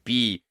like he could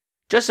be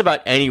just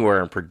about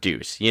anywhere and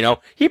produce. You know,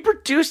 he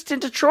produced in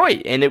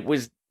Detroit, and it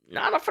was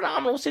not a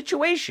phenomenal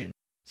situation.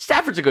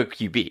 Stafford's a good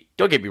QB.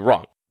 Don't get me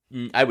wrong.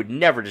 I would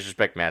never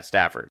disrespect Matt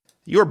Stafford.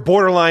 You're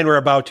borderline. We're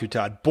about to,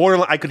 Todd.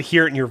 Borderline. I could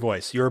hear it in your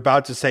voice. You're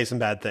about to say some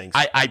bad things.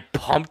 I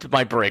pumped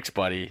my brakes,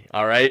 buddy.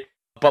 All right.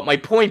 But my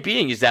point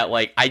being is that,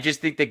 like, I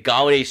just think that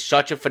Golladay is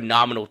such a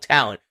phenomenal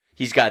talent.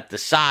 He's got the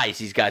size,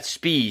 he's got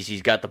speed,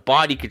 he's got the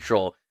body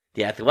control,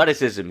 the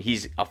athleticism.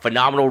 He's a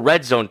phenomenal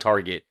red zone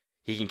target.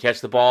 He can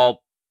catch the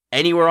ball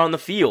anywhere on the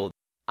field.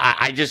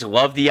 I just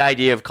love the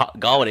idea of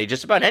Golladay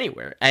just about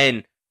anywhere.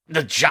 And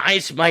the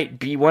Giants might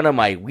be one of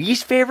my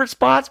least favorite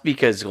spots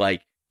because,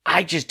 like,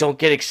 I just don't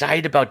get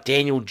excited about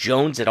Daniel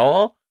Jones at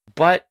all.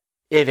 But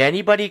if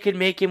anybody can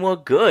make him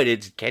look good,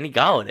 it's Kenny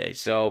Golladay.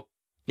 So,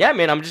 yeah,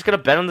 man, I'm just going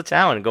to bet on the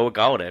talent and go with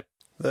Golladay.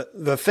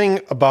 The thing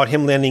about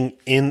him landing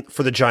in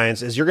for the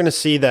Giants is you're going to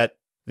see that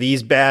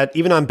these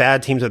even on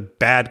bad teams with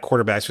bad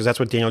quarterbacks, because that's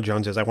what Daniel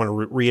Jones is. I want to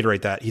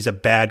reiterate that. He's a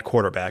bad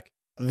quarterback.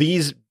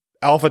 These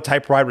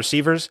alpha-type wide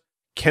receivers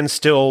can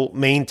still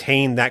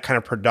maintain that kind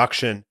of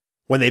production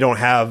when they don't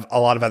have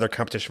a lot of other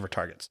competition for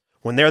targets.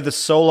 When they're the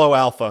solo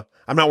alpha,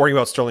 I'm not worried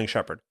about Sterling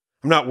Shepard.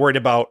 I'm not worried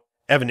about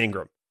Evan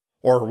Ingram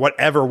or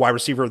whatever wide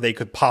receiver they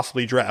could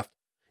possibly draft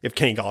if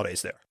Kenny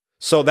Galladay's there.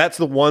 So that's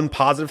the one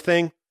positive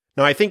thing.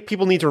 Now, I think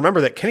people need to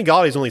remember that Kenny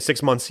Golladay is only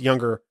 6 months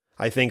younger,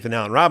 I think, than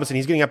Allen Robinson.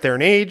 He's getting up there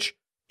in age,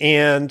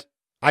 and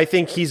I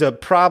think he's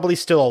probably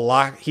still a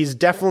lot. He's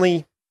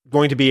definitely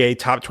going to be a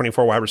top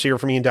 24 wide receiver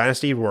for me in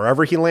Dynasty,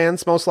 wherever he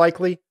lands, most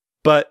likely.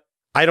 But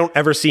I don't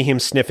ever see him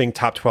sniffing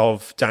top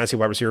 12 Dynasty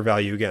wide receiver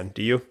value again.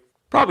 Do you?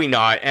 Probably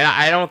not. And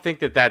I don't think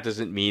that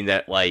doesn't mean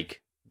that,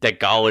 like, that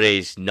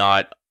Galladay's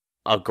not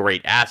a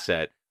great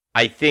asset.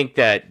 I think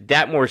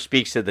that more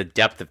speaks to the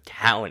depth of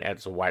talent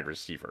as a wide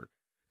receiver.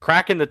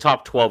 Cracking the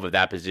top 12 of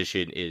that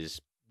position is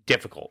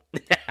difficult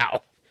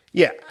now.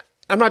 Yeah,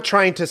 I'm not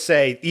trying to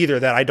say either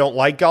that I don't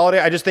like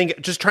Golladay. I just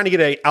think trying to get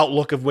an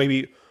outlook of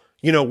maybe,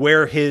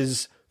 where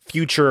his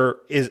future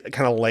is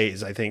kind of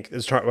lays, I think,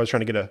 is what I was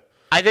trying to get a...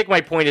 I think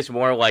my point is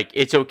more like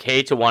it's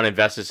okay to want to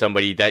invest in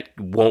somebody that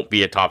won't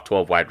be a top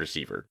 12 wide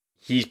receiver.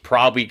 He's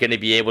probably going to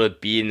be able to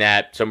be in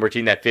that somewhere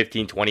between that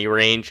 15-20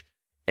 range,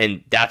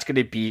 and that's going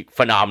to be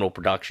phenomenal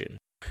production.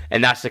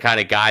 And that's the kind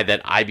of guy that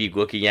I'd be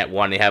looking at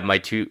wanting to have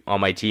on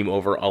my team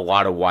over a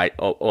lot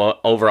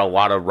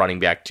of running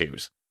back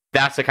twos.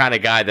 That's the kind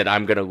of guy that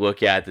I'm going to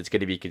look at that's going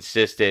to be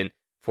consistent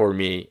for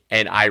me,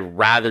 and I'd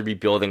rather be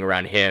building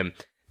around him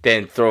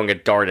than throwing a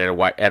dart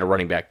at a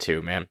running back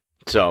two, man.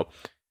 So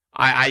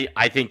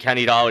I think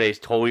Kenny Golladay is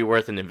totally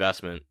worth an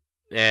investment,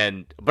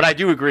 but I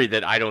do agree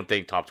that I don't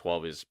think top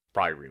 12 is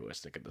probably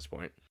realistic at this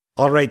point.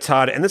 All right,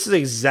 Todd, and this is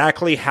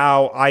exactly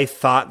how I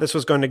thought this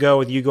was going to go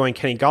with you going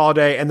Kenny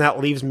Golladay, and that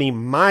leaves me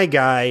my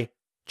guy,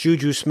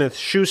 Juju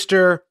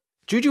Smith-Schuster.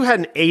 Juju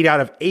had an 8 out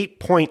of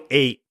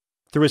 8.8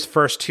 through his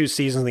first 2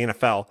 seasons in the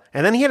NFL,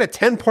 and then he had a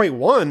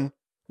 10.1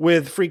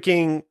 with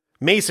freaking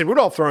Mason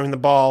Rudolph throwing the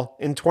ball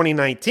in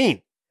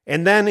 2019,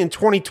 and then in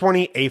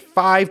 2020, a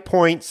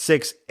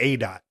 5.6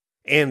 ADOT.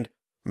 And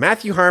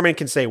Matthew Harmon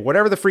can say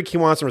whatever the freak he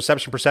wants in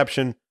reception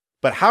perception,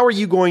 but how are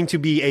you going to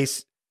be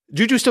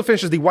Juju still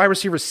finishes the wide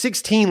receiver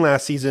 16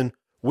 last season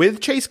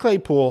with Chase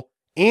Claypool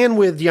and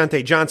with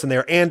Deontay Johnson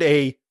there and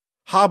a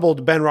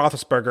hobbled Ben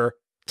Roethlisberger,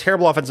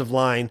 terrible offensive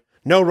line,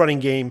 no running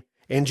game,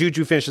 and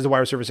Juju finishes the wide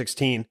receiver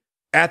 16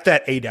 at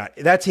that ADOT.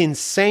 That's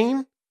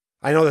insane.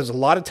 I know there's a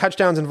lot of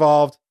touchdowns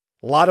involved,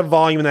 a lot of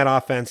volume in that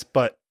offense,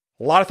 but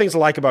a lot of things I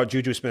like about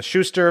Juju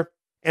Smith-Schuster.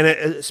 And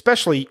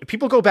especially, if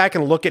people go back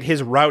and look at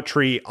his route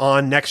tree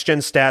on Next Gen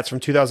Stats from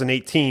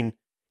 2018,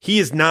 he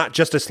is not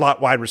just a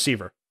slot wide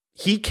receiver.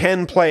 He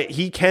can play.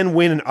 He can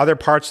win in other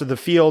parts of the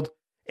field.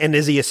 And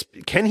does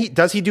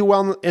he do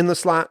well in the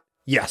slot?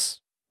 Yes,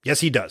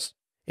 he does.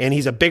 And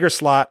he's a bigger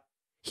slot.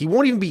 He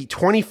won't even be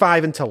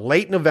 25 until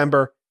late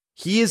November.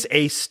 He is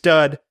a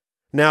stud.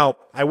 Now,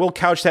 I will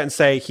couch that and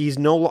say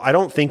I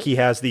don't think he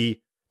has the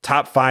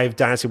top 5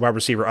 dynasty wide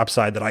receiver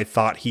upside that I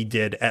thought he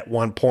did at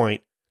one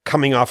point,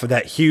 coming off of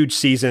that huge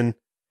season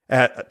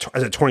as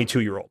a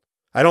 22-year-old.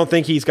 I don't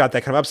think he's got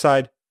that kind of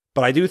upside,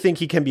 but I do think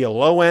he can be a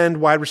low-end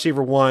wide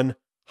receiver 1,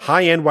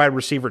 high-end wide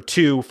receiver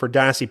 2 for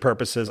dynasty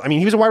purposes. I mean,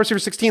 he was a wide receiver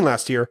 16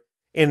 last year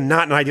and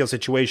not an ideal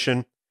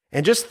situation.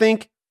 And just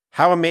think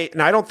how amazing.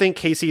 And I don't think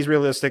KC is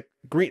realistic.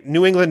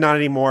 New England, not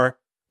anymore.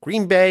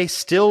 Green Bay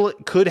still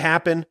could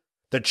happen.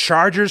 The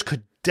Chargers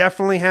could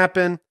definitely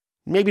happen.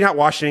 Maybe not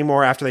Washington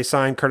anymore after they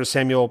signed Curtis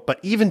Samuel, but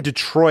even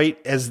Detroit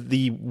as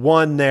the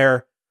one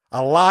there.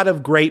 A lot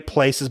of great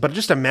places, but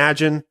just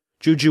imagine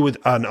Juju with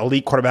an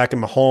elite quarterback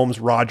in Mahomes,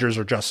 Rodgers,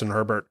 or Justin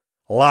Herbert.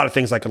 A lot of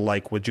things I could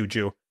like with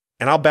Juju.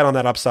 And I'll bet on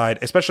that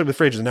upside, especially with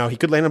free agents. Now, he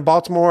could land in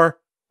Baltimore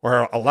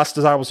or a less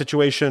desirable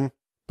situation,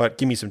 but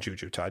give me some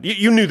Juju, Todd.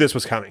 You knew this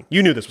was coming.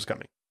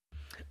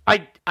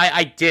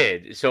 I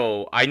did.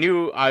 So I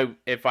knew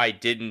if I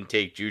didn't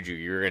take Juju,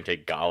 you were going to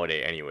take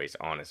Golladay anyways,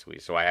 honestly.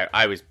 So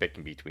I was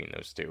picking between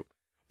those two.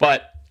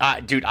 But,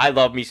 dude, I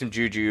love me some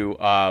Juju.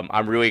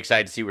 I'm really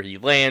excited to see where he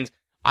lands.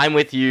 I'm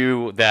with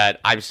you that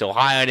I'm still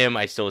high on him.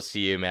 I still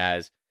see him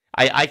as...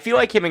 I feel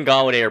like him and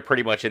Golladay are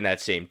pretty much in that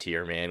same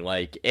tier, man.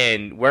 Like,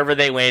 and wherever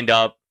they land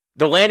up,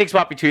 the landing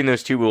spot between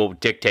those two will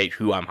dictate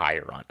who I'm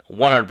higher on.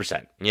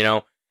 100%, you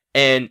know?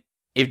 And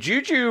if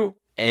Juju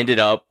ended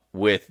up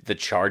with the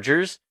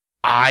Chargers,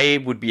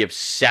 I would be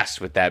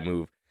obsessed with that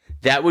move.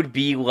 That would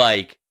be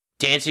like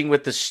Dancing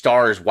with the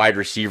Stars wide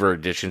receiver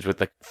additions with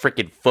the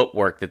freaking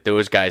footwork that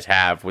those guys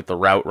have with the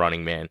route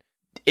running, man.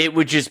 It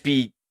would just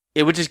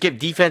give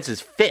defenses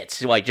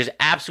fits, like just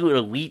absolute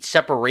elite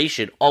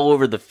separation all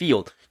over the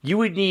field. You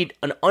would need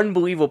an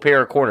unbelievable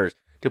pair of corners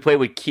to play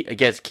with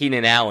against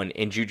Keenan Allen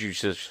and Juju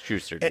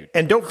Schuster.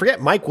 And don't forget,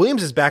 Mike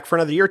Williams is back for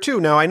another year too.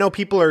 Now, I know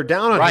people are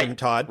down on him,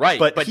 Todd,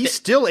 but he's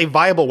still a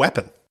viable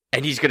weapon.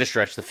 And he's going to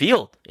stretch the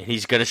field. And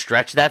he's going to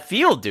stretch that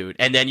field, dude.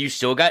 And then you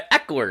still got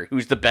Eckler,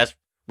 who's the best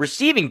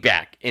receiving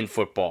back in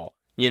football.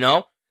 You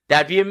know?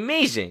 That'd be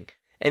amazing.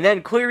 And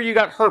then clearly you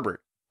got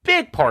Herbert.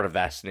 Big part of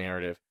that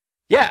narrative.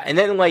 Yeah, and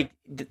then, like,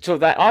 so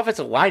that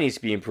offensive line needs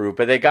to be improved,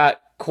 but they got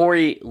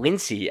Corey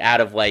Lindsey out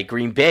of, like,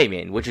 Green Bay,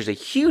 man, which is a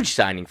huge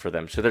signing for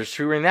them, so they're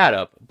screwing that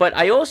up. But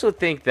I also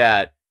think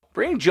that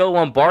bringing Joe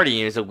Lombardi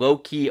in is a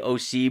low-key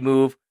OC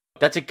move.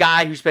 That's a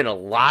guy who spent a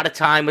lot of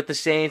time with the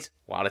Saints,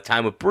 a lot of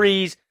time with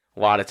Breeze, a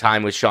lot of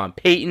time with Sean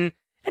Payton,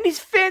 and he's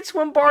Vince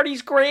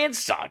Lombardi's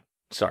grandson.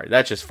 Sorry,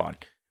 that's just fun.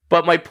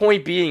 But my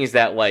point being is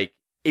that, like,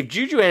 if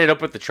Juju ended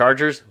up with the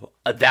Chargers,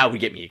 that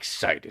would get me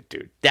excited,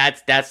 dude.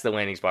 That's the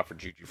landing spot for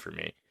Juju for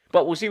me.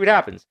 But we'll see what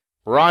happens.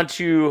 We're on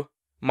to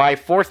my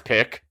fourth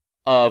pick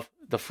of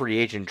the free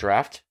agent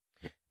draft.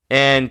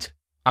 And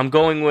I'm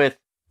going with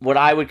what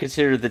I would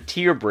consider the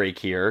tier break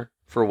here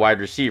for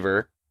wide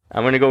receiver.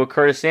 I'm going to go with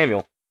Curtis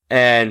Samuel.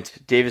 And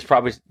Dave is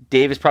probably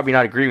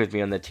not agreeing with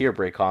me on the tier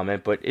break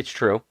comment, but it's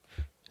true.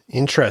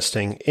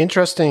 Interesting.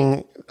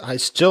 I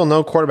still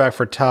no quarterback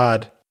for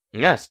Todd.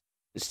 Yes.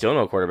 Still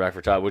no quarterback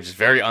for Todd, which is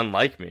very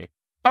unlike me.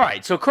 All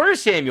right, so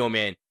Curtis Samuel,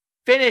 man,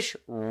 finished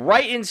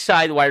right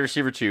inside the wide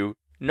receiver 2,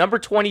 number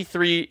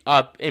 23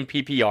 up in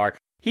PPR.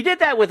 He did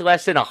that with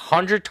less than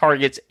 100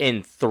 targets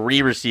and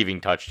 3 receiving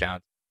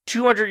touchdowns.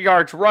 200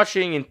 yards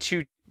rushing and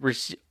 2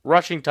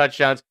 rushing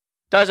touchdowns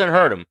doesn't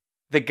hurt him.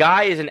 The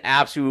guy is an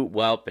absolute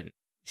weapon.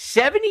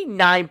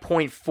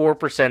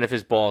 79.4% of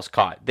his balls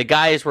caught. The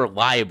guy is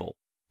reliable.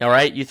 All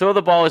right, you throw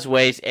the ball his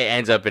way, it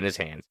ends up in his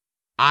hands.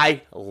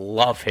 I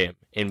love him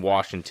in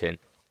Washington.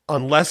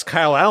 Unless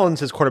Kyle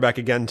Allen's his quarterback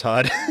again,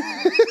 Todd.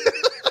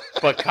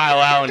 But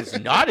Kyle Allen is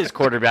not his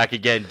quarterback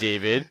again,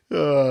 David.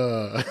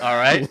 All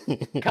right?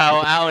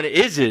 Kyle Allen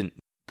isn't.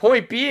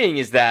 Point being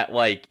is that,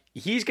 like,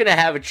 he's going to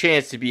have a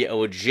chance to be a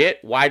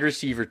legit wide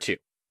receiver too.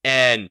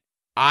 And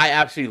I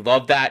absolutely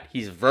love that.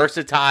 He's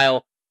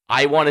versatile.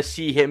 I want to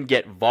see him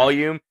get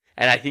volume.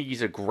 And I think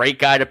he's a great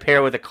guy to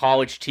pair with a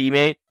college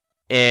teammate.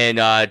 And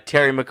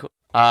Terry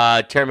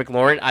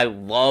McLaurin, I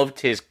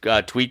loved his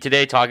tweet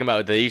today talking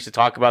about they used to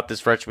talk about this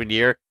freshman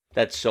year.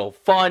 That's so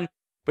fun.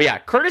 But yeah,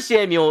 Curtis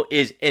Samuel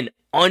is an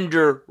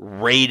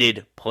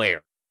underrated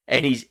player.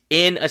 And he's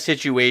in a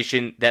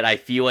situation that I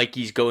feel like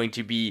he's going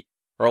to be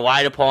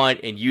relied upon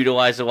and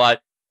utilized a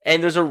lot.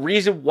 And there's a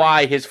reason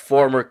why his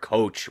former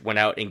coach went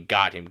out and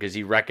got him, because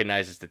he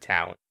recognizes the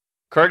talent.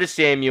 Curtis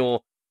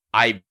Samuel,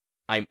 I'm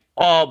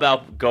all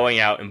about going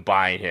out and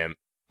buying him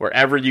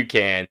wherever you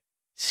can.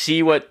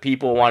 See what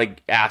people want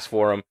to ask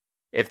for him.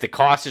 If the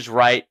cost is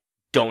right,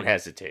 don't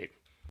hesitate.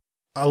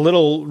 A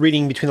little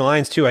reading between the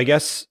lines, too. I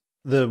guess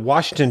the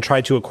Washington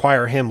tried to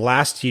acquire him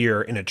last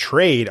year in a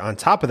trade on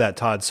top of that,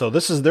 Todd. So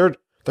this is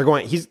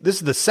this is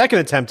the second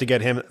attempt to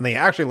get him, and they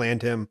actually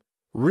land him.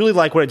 Really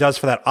like what it does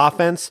for that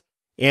offense.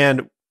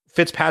 And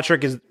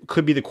Fitzpatrick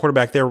could be the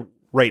quarterback there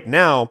right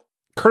now.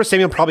 Curtis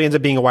Samuel probably ends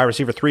up being a wide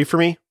receiver 3 for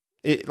me.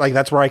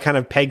 That's where I kind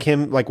of peg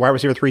him, like wide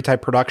receiver 3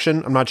 type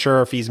production. I'm not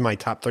sure if he's my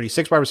top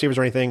 36 wide receivers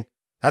or anything.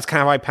 That's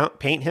kind of how I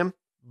paint him.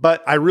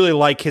 But I really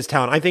like his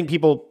talent. I think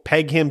people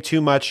peg him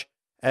too much.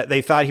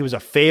 They thought he was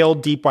a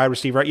failed deep wide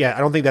receiver. Yeah, I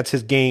don't think that's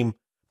his game.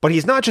 But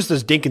he's not just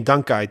this dink and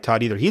dunk guy,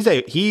 Todd, either.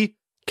 He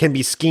can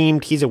be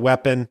schemed. He's a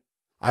weapon.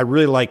 I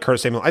really like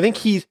Curtis Samuel. I think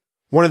he's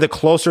one of the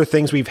closer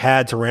things we've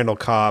had to Randall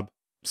Cobb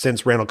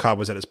since Randall Cobb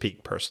was at his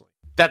peak, personally.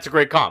 That's a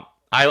great comp.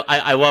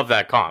 I love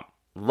that comp.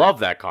 Love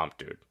that comp,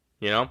 dude.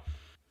 You know?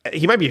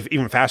 He might be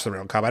even faster than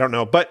Randall Cobb. I don't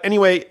know. But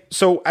anyway,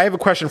 so I have a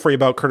question for you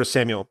about Curtis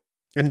Samuel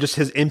and just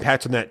his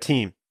impact on that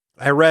team.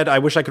 I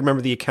wish I could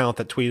remember the account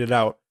that tweeted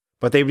out,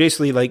 but they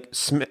basically like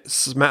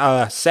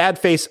sad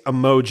face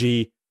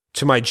emoji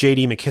to my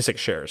JD McKissic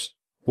shares.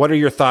 What are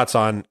your thoughts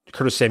on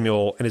Curtis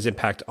Samuel and his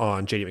impact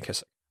on JD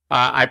McKissic?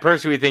 I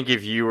personally think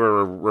if you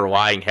were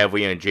relying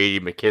heavily on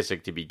JD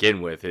McKissic to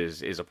begin with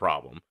is a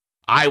problem.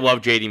 I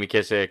love JD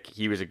McKissic.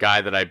 He was a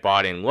guy that I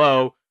bought in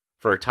low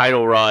for a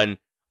title run.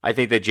 I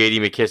think that JD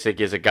McKissic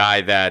is a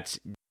guy that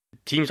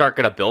teams aren't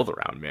going to build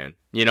around, man.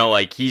 You know,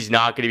 like he's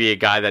not going to be a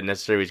guy that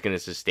necessarily is going to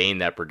sustain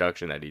that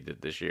production that he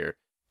did this year.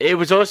 It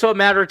was also a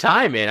matter of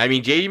time, man. I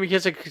mean, JD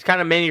McKissic is kind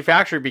of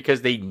manufactured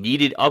because they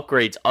needed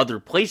upgrades other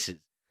places.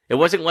 It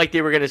wasn't like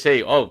they were going to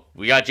say, oh,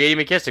 we got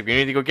JD McKissic. We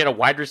need to go get a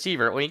wide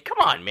receiver. I mean, come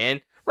on, man.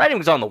 Writing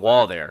was on the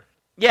wall there.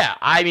 Yeah,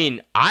 I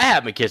mean, I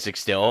have McKissic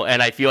still,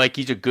 and I feel like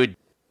he's a good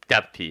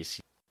depth piece.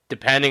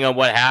 Depending on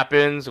what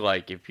happens,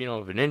 like if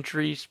an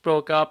injury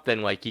spoke up,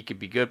 then like he could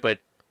be good. But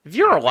if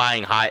you're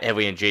relying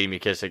heavily on JD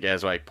McKissic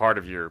as like part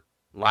of your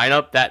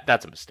lineup,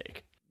 that's a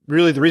mistake.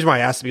 Really, the reason why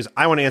I asked is because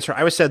I want to answer. I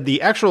always said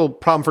the actual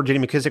problem for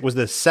JD McKissic was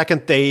the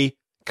second they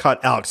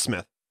cut Alex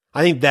Smith.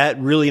 I think that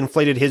really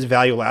inflated his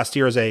value last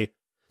year as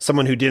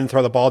someone who didn't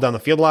throw the ball down the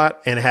field a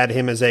lot and had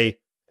him as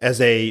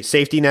a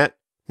safety net.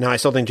 Now I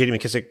still think JD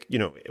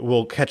McKissic,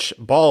 will catch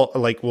ball,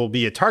 like will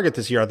be a target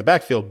this year out of the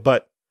backfield,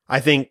 but I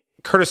think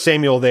Curtis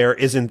Samuel there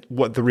isn't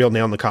what the real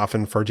nail in the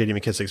coffin for JD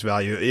McKissic's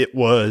value. It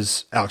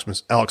was Alex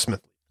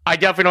Smith. I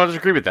definitely don't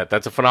disagree with that.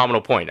 That's a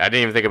phenomenal point. I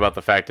didn't even think about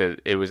the fact that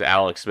it was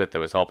Alex Smith that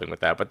was helping with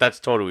that, but that's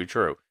totally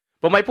true.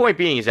 But my point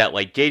being is that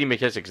like JD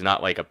McKissic's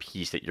not like a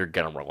piece that you're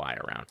going to rely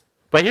around.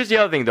 But here's the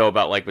other thing though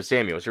about like with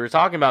Samuel. So we're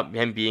talking about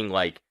him being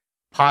like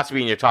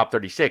possibly in your top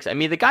 36. I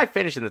mean, the guy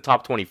finished in the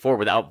top 24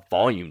 without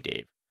volume,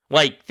 Dave.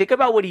 Like think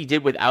about what he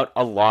did without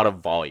a lot of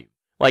volume.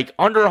 Like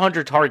under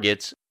 100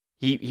 targets,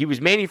 He was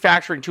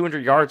manufacturing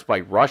 200 yards by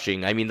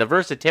rushing. I mean, the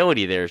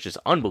versatility there is just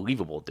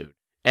unbelievable, dude.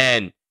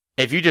 And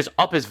if you just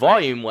up his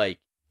volume, like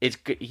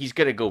he's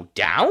going to go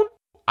down?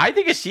 I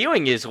think his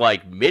ceiling is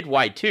like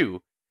mid-wide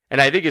 2, and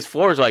I think his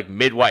floor is like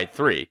mid-wide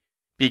 3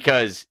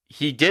 because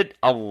he did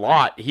a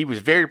lot. He was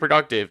very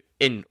productive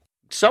in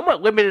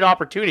somewhat limited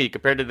opportunity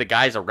compared to the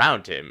guys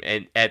around him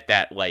and at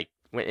that like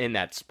in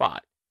that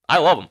spot. I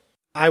love him.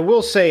 I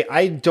will say,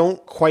 I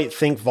don't quite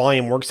think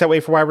volume works that way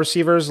for wide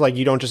receivers. Like,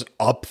 you don't just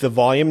up the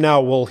volume.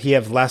 Now, will he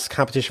have less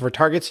competition for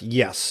targets?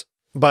 Yes.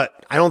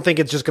 But I don't think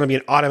it's just going to be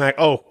an automatic,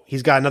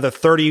 he's got another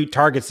 30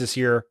 targets this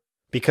year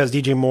because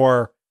DJ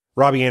Moore,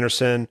 Robbie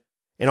Anderson,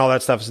 and all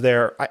that stuff is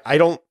there.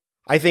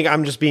 I think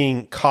I'm just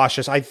being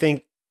cautious. I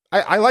think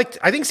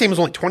Sam was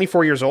only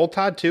 24 years old,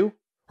 Todd, too,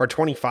 or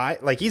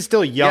 25. Like, he's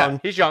still young. Yeah,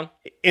 he's young.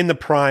 In the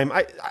prime.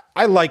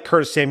 I like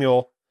Curtis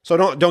Samuel. So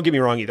don't get me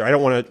wrong either. I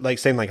don't want to like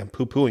say like I'm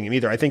poo-pooing him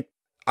either. I think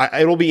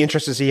it'll be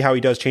interesting to see how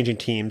he does changing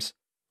teams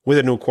with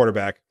a new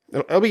quarterback.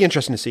 It'll be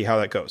interesting to see how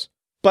that goes.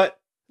 But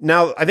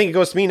now I think it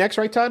goes to me next,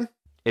 right, Todd?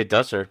 It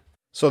does, sir.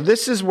 So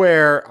this is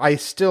where I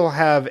still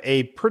have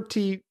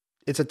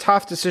it's a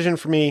tough decision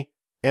for me.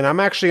 And I'm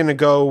actually going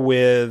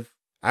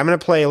to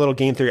play a little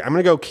game theory. I'm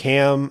going to go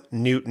Cam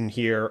Newton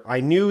here.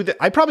 I knew that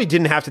I probably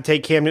didn't have to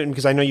take Cam Newton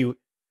because I know you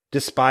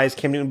despise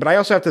Cam Newton, but I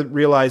also have to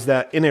realize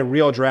that in a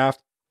real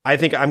draft, I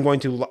think I'm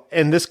going to,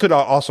 and this could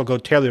also go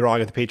terribly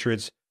wrong if the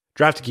Patriots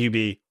draft a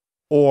QB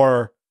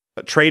or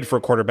trade for a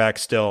quarterback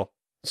still.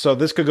 So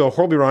this could go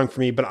horribly wrong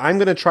for me, but I'm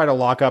going to try to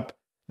lock up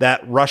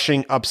that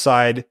rushing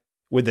upside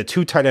with the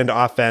 2 tight end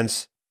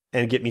offense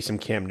and get me some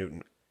Cam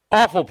Newton.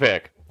 Awful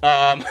pick.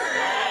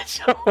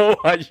 So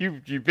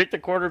you picked a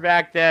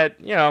quarterback that,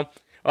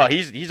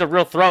 he's a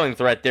real throwing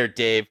threat there,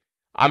 Dave.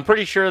 I'm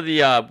pretty sure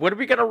what are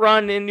we going to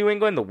run in New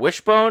England? The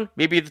wishbone?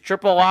 Maybe the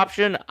triple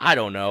option? I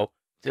don't know.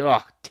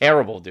 Ugh,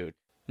 terrible, dude.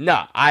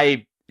 No,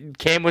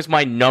 Cam was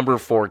my number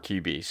 4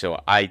 QB,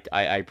 so I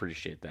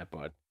appreciate that,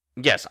 bud.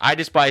 Yes, I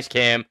despise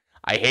Cam.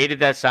 I hated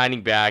that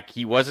signing back.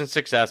 He wasn't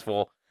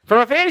successful. From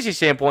a fantasy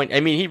standpoint,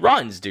 I mean, he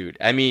runs, dude.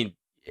 I mean,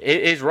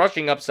 his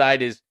rushing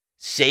upside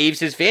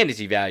saves his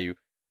fantasy value.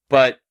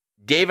 But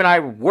Dave and I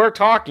were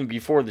talking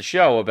before the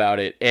show about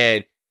it,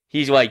 and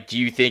he's like, do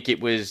you think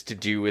it was to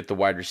do with the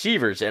wide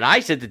receivers? And I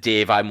said to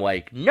Dave, I'm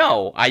like,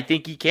 no, I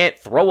think he can't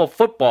throw a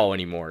football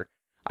anymore.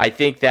 I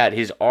think that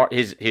his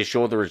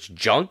shoulder is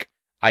junk.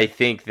 I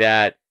think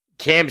that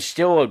Cam's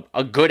still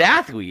a good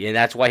athlete, and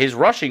that's why his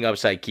rushing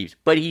upside keeps.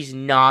 But he's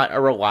not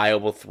a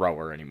reliable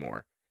thrower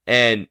anymore.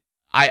 And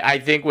I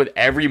think with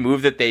every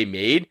move that they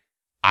made,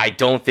 I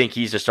don't think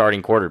he's a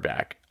starting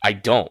quarterback. I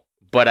don't.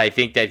 But I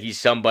think that he's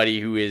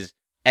somebody who is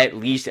at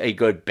least a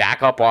good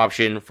backup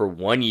option for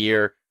 1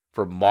 year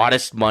for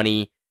modest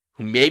money.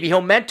 Maybe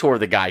he'll mentor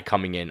the guy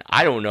coming in.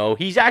 I don't know.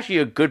 He's actually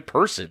a good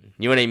person.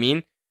 You know what I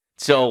mean?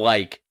 So,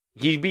 like,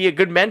 he'd be a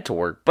good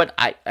mentor, but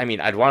I mean,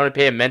 I'd want to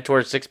pay a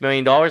mentor $6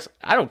 million.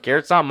 I don't care.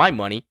 It's not my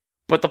money.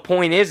 But the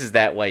point is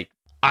that, like,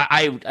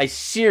 I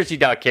seriously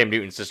doubt Cam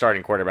Newton's the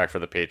starting quarterback for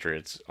the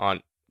Patriots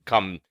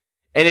come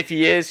And if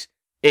he is,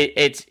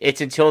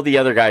 it's until the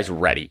other guy's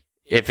ready.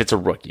 If it's a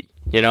rookie,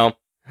 Oh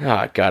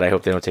God, I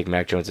hope they don't take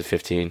Mac Jones at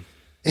 15.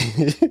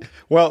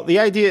 Well, the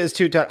idea is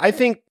Todd. I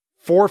think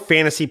for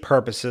fantasy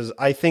purposes,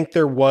 I think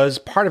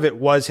part of it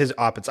was his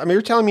offense. I mean,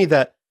 you're telling me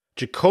that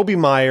Jacoby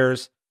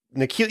Myers,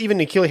 even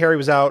N'Keal Harry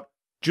was out,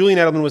 Julian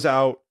Edelman was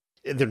out.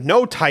 There are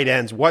no tight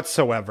ends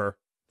whatsoever.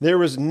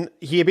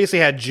 He basically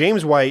had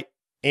James White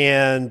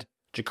and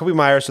Jacoby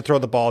Myers to throw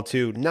the ball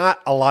to.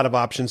 Not a lot of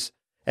options.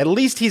 At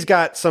least he's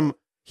got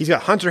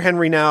Hunter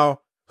Henry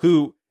now,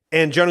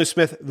 and Jonnu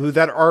Smith,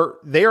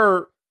 they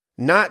are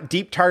not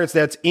deep targets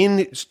that's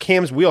in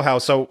Cam's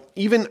wheelhouse. So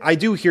even I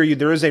do hear you,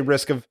 there is a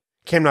risk of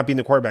Cam not being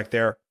the quarterback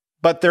there,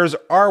 but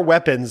are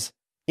weapons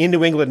in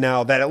New England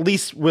now that at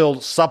least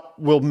will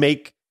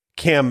make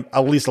Cam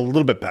at least a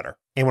little bit better.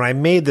 And when I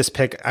made this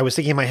pick, I was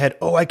thinking in my head,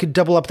 I could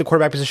double up the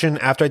quarterback position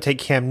after I take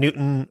Cam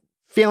Newton,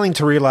 failing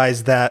to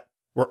realize that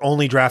we're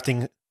only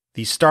drafting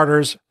the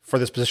starters for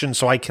this position,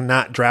 so I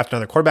cannot draft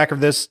another quarterback of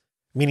this,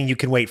 meaning you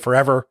can wait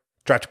forever,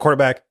 draft a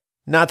quarterback.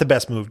 Not the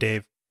best move,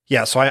 Dave.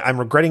 Yeah, so I'm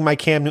regretting my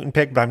Cam Newton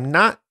pick,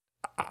 but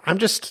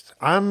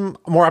I'm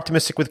more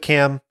optimistic with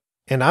Cam,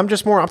 and I'm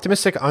just more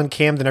optimistic on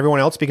Cam than everyone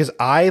else because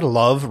I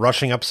love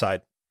rushing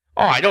upside.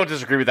 Oh, I don't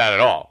disagree with that at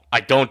all. I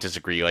don't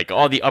disagree. Like,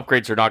 all the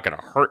upgrades are not going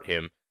to hurt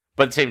him,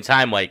 but at the same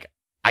time, like,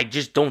 I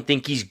just don't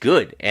think he's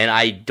good, and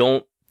I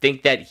don't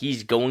think that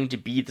he's going to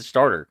be the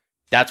starter.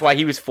 That's why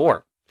he was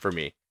 4 for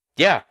me.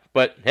 Yeah,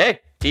 but hey,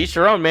 to each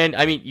their own, man.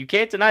 I mean, you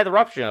can't deny the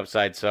rushing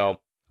upside, so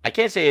I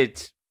can't say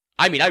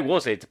I will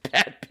say it's a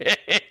bad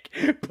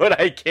pick, but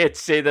I can't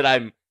say that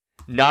I'm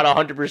not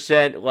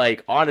 100%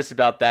 like honest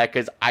about that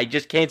because I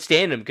just can't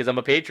stand him because I'm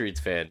a Patriots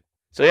fan.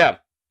 So yeah,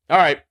 all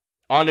right,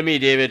 on to me,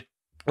 David.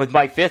 With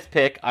my 5th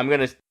pick, I'm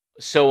going to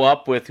sew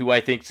up with who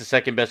I think is the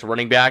second best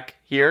running back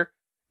here,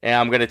 and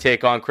I'm going to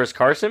take on Chris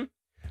Carson.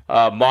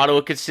 Model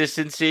of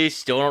consistency,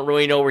 still don't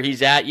really know where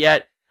he's at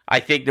yet. I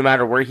think no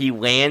matter where he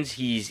lands,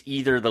 he's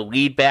either the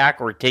lead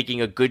back or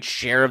taking a good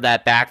share of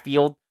that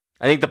backfield.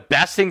 I think the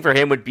best thing for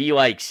him would be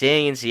like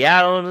staying in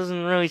Seattle. It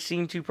doesn't really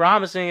seem too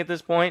promising at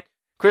this point.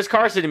 Chris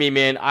Carson to me,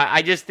 man,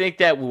 I just think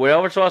that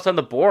whatever else on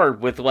the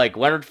board with like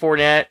Leonard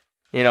Fournette,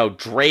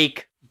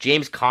 Drake,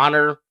 James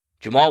Conner,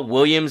 Jamal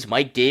Williams,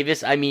 Mike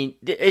Davis. I mean,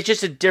 it's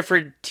just a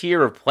different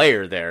tier of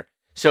player there.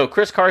 So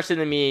Chris Carson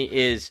to me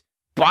is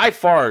by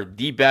far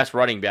the best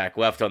running back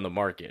left on the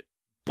market.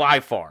 By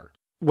far.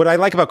 What I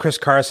like about Chris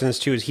Carson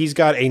is he's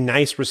got a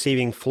nice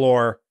receiving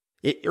floor.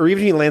 Or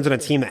even if he lands on a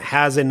team that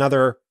has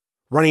another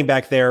running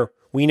back there,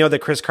 we know that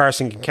Chris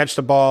Carson can catch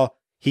the ball.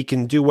 He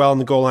can do well in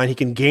the goal line. He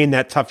can gain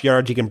that tough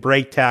yardage. He can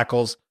break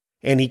tackles.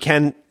 And he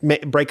can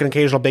break an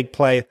occasional big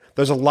play.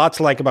 There's a lot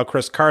to like about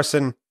Chris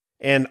Carson.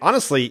 And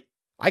honestly,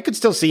 I could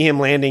still see him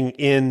landing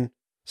in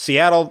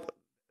Seattle.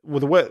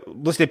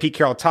 Listening to Pete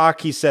Carroll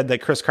talk, he said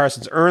that Chris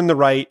Carson's earned the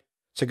right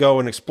to go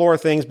and explore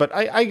things. But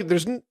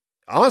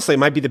honestly, it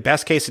might be the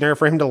best case scenario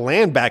for him to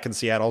land back in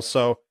Seattle.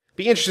 So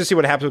be interested to see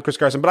what happens with Chris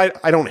Carson. But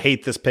I don't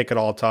hate this pick at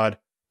all, Todd.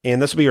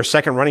 And this will be your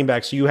second running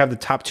back. So you have the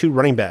top 2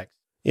 running backs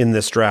in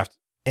this draft.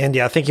 And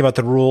yeah, thinking about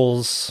the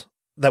rules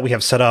that we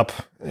have set up,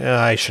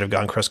 I should have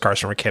gone Chris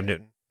Carson or Cam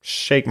Newton.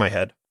 Shake my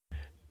head.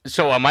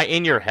 So am I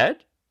in your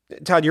head?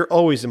 Todd, you're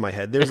always in my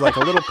head. There's like a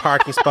little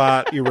parking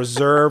spot, your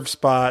reserved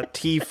spot,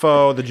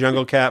 Tifo, the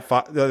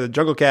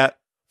Jungle Cat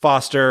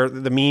Foster,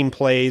 the meme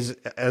plays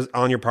as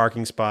on your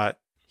parking spot.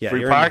 Yeah,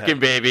 free parking,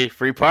 baby.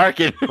 Free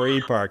parking.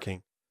 Free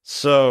parking.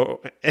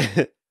 So,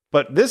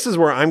 but this is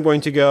where I'm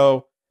going to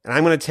go, and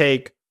I'm going to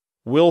take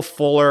Will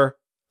Fuller.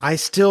 I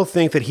still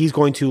think that he's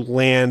going to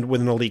land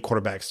with an elite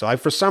quarterback. So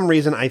for some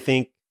reason, I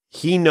think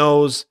he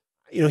knows,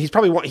 he's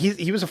probably,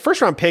 he was a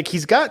first round pick.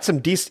 He's got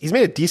he's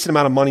made a decent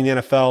amount of money in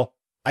the NFL.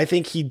 I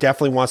think he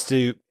definitely wants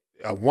to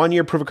a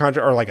 1-year proof of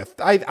contract or like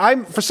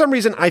I'm for some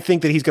reason, I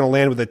think that he's going to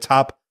land with a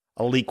top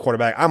elite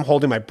quarterback. I'm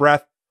holding my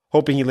breath,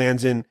 hoping he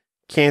lands in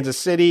Kansas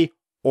City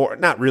or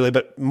not really,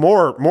 but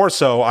more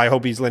so. I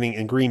hope he's landing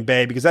in Green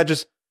Bay because that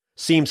just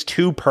seems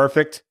too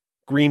perfect.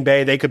 Green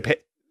Bay, they could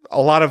pick, a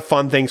lot of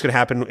fun things could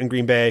happen in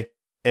Green Bay.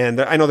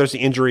 And I know there's the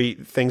injury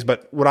things,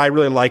 but what I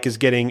really like is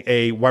getting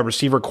a wide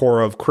receiver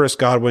core of Chris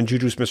Godwin,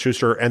 Juju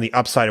Smith-Schuster, and the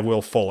upside of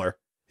Will Fuller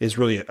is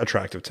really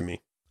attractive to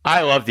me.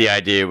 I love the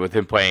idea with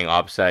him playing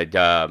upside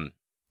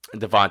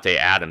Davante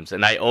Adams.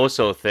 And I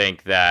also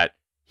think that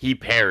he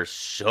pairs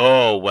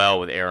so well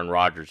with Aaron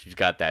Rodgers. He's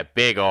got that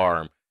big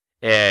arm.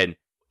 And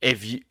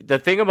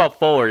the thing about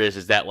Fuller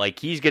is that like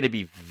he's going to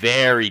be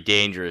very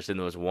dangerous in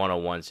those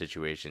one-on-one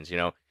situations.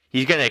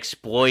 He's going to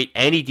exploit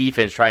any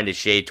defense trying to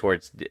shade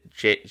towards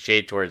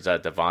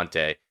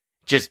Davante.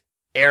 Just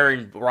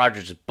Aaron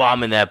Rodgers just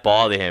bombing that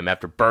ball to him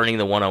after burning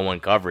the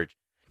one-on-one coverage.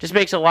 Just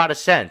makes a lot of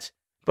sense.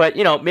 But,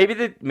 maybe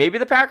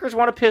the Packers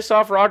want to piss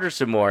off Rodgers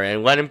some more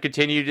and let him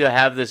continue to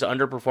have this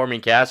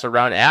underperforming cast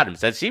around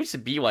Adams. That seems to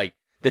be like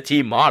the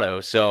team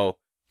motto. So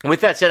with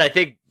that said, I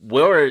think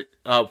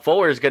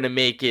Fuller is going to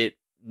make it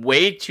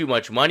way too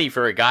much money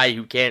for a guy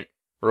who can't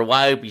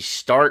reliably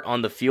start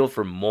on the field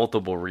for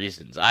multiple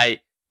reasons.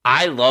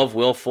 I love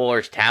Will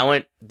Fuller's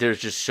talent. There's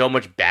just so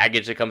much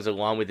baggage that comes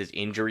along with his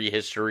injury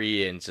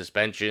history and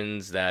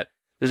suspensions that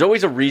there's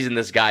always a reason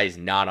this guy is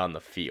not on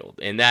the field.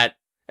 And that,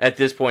 at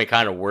this point,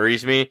 kind of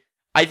worries me.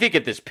 I think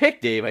at this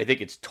pick, Dave, I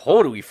think it's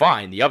totally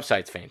fine. The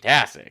upside's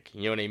fantastic.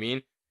 You know what I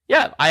mean?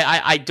 Yeah,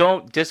 I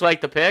don't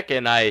dislike the pick,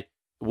 and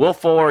Will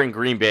Fuller in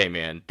Green Bay,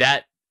 man.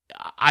 That,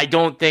 I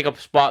don't think a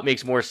spot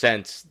makes more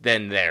sense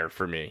than there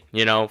for me.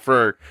 You know,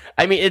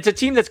 it's a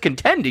team that's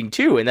contending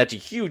too, and that's a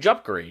huge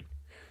upgrade.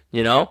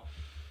 You know,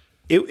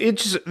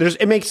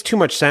 it makes too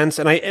much sense,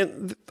 and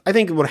I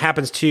think what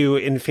happens too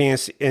in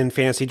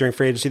fantasy during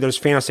free agency, there's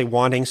fantasy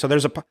wanting. So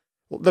there's a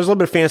little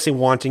bit of fantasy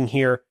wanting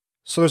here.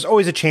 So there's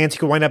always a chance you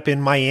could wind up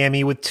in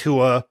Miami with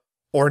Tua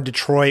or in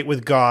Detroit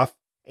with Goff,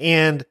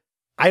 and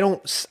I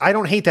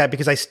don't hate that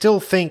because I still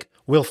think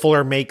Will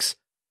Fuller makes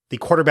the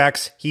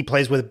quarterbacks he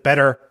plays with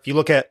better. If you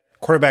look at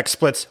quarterback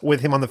splits with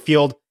him on the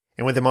field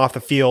and with him off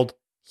the field,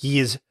 he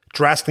is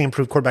drastically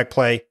improved quarterback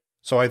play.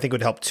 So I think it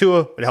would help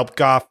Tua, it would help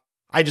Goff.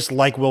 I just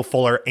like Will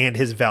Fuller and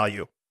his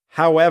value.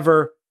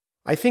 However,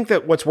 I think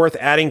that what's worth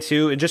adding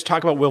to, and just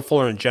talk about Will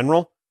Fuller in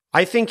general,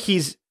 I think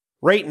he's,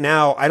 right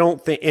now, I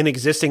don't think in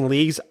existing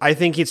leagues, I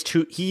think I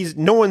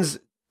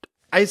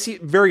see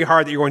it very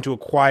hard that you're going to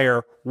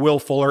acquire Will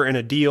Fuller in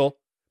a deal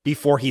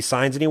before he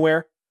signs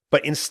anywhere.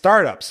 But in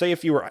startups, say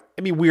if you were,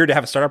 it'd be weird to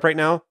have a startup right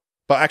now,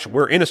 but actually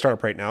we're in a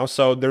startup right now.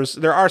 So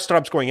there are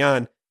startups going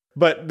on,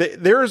 but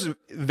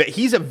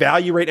he's a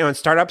value right now in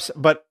startups,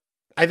 but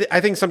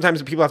I think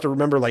sometimes people have to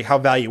remember like how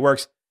value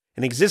works.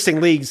 In existing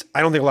leagues,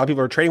 I don't think a lot of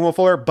people are trading Will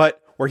Fuller, but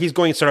where he's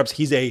going in startups,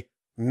 he's a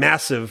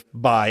massive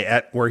buy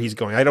at where he's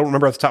going. I don't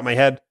remember off the top of my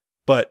head,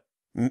 but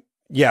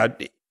yeah,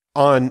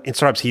 in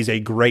startups, he's a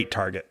great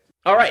target.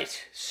 All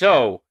right.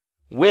 So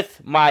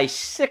with my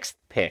 6th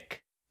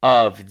pick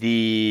of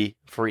the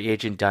free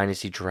agent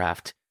dynasty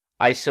draft,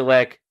 I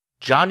select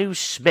Jonnu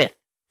Smith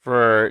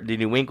for the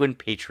New England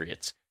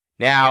Patriots.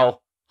 Now,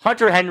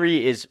 Hunter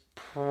Henry is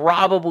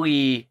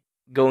probably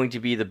going to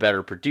be the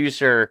better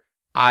producer.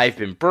 I've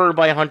been burned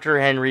by Hunter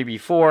Henry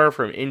before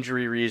from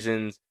injury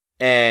reasons,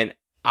 and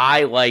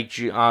I like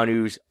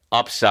Jonnu's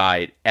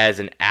upside as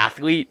an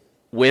athlete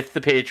with the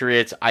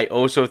Patriots. I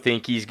also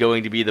think he's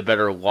going to be the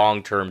better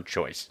long-term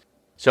choice.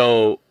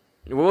 So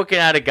we're looking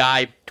at a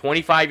guy,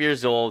 25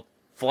 years old,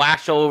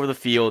 flashed all over the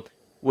field,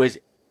 was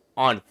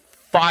on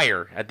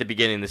fire at the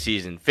beginning of the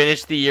season,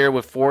 finished the year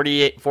with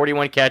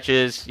 41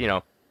 catches,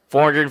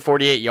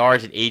 448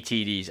 yards and 8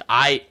 TDs.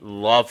 I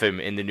love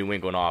him in the New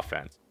England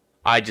offense.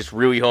 I just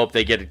really hope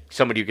they get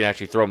somebody who can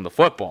actually throw him the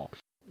football.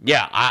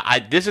 Yeah,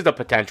 this is a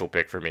potential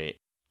pick for me.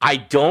 I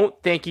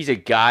don't think he's a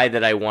guy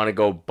that I want to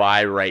go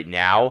buy right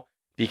now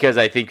because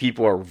I think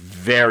people are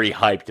very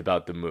hyped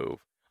about the move.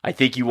 I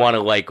think you want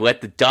to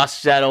let the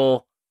dust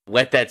settle,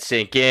 let that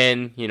sink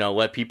in,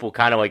 let people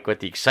kind of let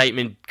the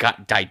excitement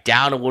die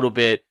down a little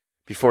bit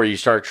before you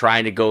start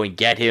trying to go and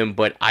get him.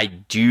 But I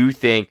do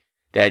think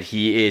that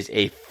he is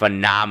a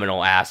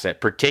phenomenal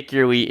asset,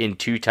 particularly in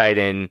 2 tight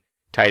end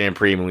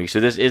premium league. So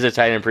this is a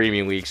tight end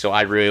premium league, so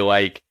I really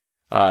like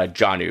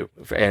Jonnu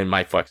in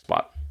my flex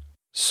spot.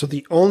 So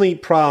the only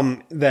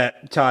problem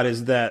that, Todd,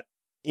 is that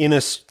in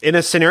a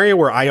scenario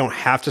where I don't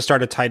have to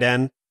start a tight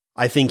end,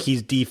 I think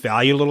he's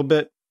devalued a little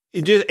bit.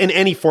 In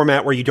any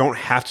format where you don't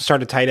have to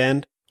start a tight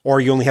end,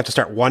 or you only have to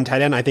start one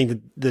tight end, I think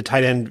the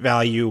tight end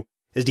value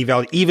is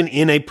devalued, even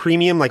in a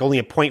premium, like only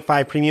a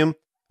 0.5 premium.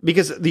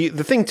 Because the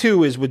thing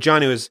too is with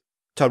Jonnu is,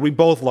 Todd, we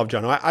both love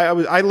Jonnu.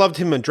 I loved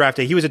him in draft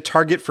day. He was a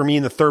target for me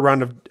in the 3rd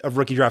round of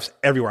rookie drafts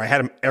everywhere. I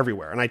had him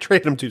everywhere, and I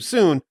traded him too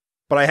soon,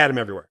 but I had him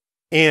everywhere.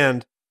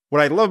 And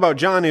what I love about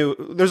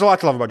Jonnu, there's a lot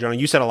to love about Jonnu.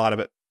 You said a lot of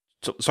it,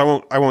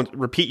 so I won't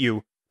repeat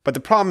you. But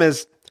the problem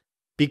is,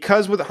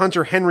 because with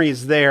Hunter Henry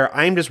is there,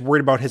 I'm just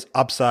worried about his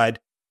upside.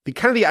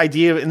 The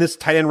idea in this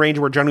tight end range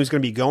where Jonnu's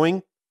going to be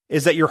going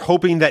is that you're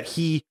hoping that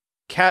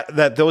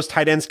that those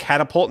tight ends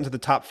catapult into the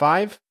top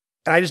 5.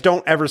 And I just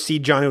don't ever see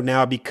Jonnu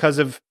now because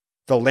of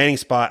the landing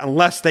spot,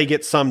 unless they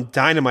get some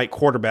dynamite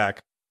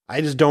quarterback.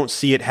 I just don't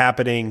see it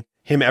happening,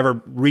 him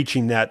ever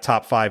reaching that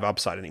top 5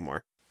 upside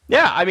anymore.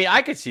 Yeah, I mean,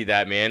 I could see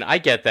that, man. I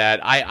get that.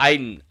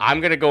 I'm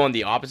going to go on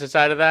the opposite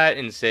side of that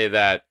and say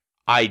that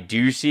I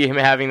do see him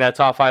having that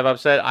top 5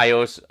 upside.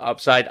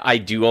 I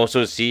do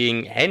also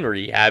seeing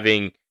Henry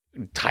having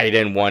tight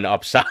end 1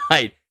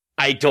 upside.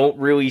 I don't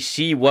really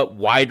see what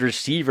wide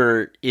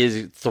receiver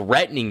is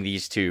threatening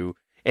these two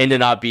into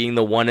not being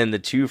the 1 and the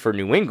 2 for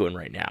New England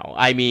right now.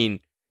 I mean,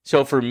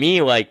 so for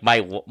me,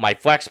 my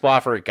flex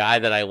spot for a guy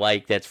that I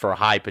like that's for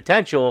high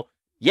potential,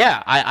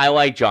 yeah, I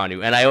like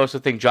Jonnu. And I also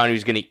think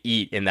Jonnu's going to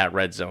eat in that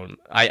red zone.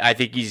 I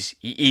think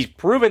he's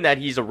proven that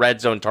he's a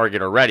red zone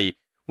target already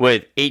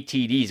with 8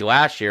 TDs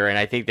last year, and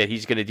I think that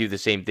he's going to do the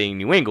same thing in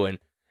New England.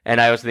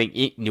 And I also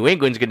think New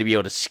England's going to be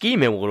able to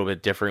scheme him a little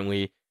bit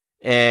differently.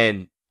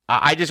 And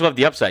I just love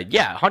the upside.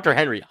 Yeah, Hunter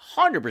Henry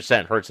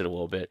 100% hurts it a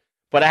little bit.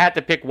 But I had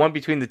to pick one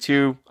between the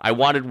two. I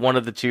wanted one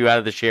of the two out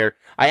of the share.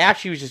 I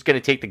actually was just going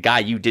to take the guy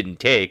you didn't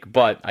take,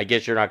 but I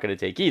guess you're not going to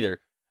take either.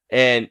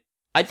 And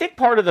I think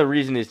part of the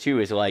reason is,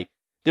 too, is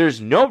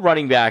There's no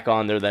running back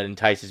on there that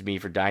entices me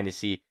for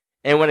Dynasty.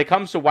 And when it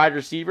comes to wide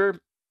receiver,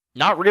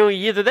 not really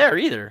either there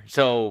either.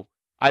 So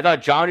I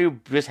thought Jonnu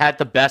just had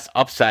the best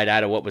upside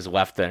out of what was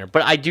left there.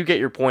 But I do get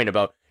your point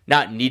about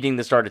not needing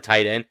to start a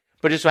tight end.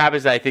 But it just so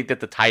happens that I think that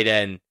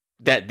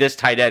this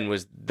tight end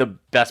was the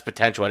best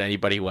potential at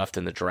anybody left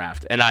in the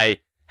draft. And I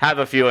have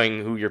a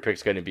feeling who your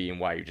pick's going to be and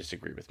why you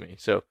disagree with me.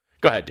 So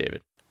go ahead,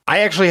 David. I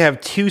actually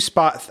have 2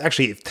 spots,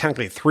 actually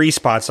technically 3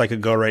 spots I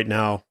could go right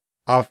now,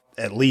 off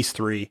at least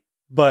 3.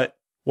 But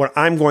what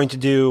I'm going to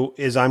do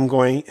is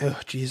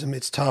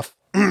it's tough.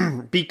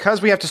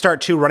 Because we have to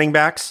start 2 running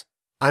backs,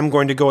 I'm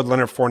going to go with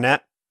Leonard Fournette.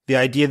 The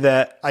idea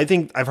that I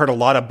think I've heard a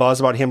lot of buzz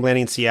about him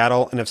landing in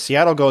Seattle, and if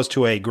Seattle goes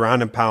to a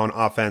ground and pound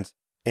offense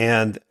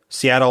and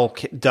Seattle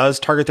does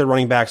target their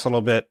running backs a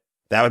little bit,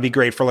 that would be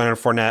great for Leonard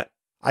Fournette.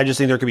 I just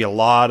think there could be a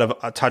lot of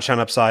a touchdown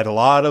upside. A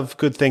lot of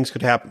good things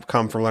could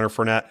come from Leonard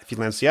Fournette if he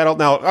lands Seattle.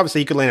 Now,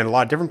 obviously, he could land in a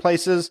lot of different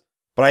places,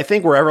 but I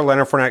think wherever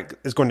Leonard Fournette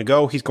is going to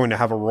go, he's going to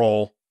have a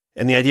role.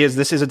 And the idea is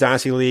this is a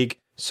dynasty league,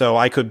 so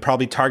I could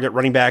probably target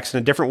running backs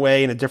in a different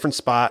way, in a different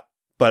spot,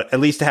 but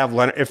at least to have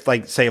Leonard, if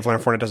Leonard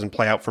Fournette doesn't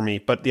play out for me,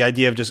 but the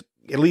idea of just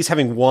at least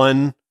having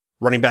one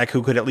running back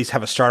who could at least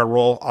have a starter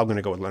role, I'm going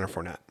to go with Leonard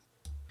Fournette.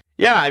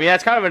 Yeah, I mean,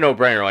 that's kind of a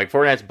no-brainer. Like,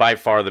 Fournette's by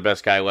far the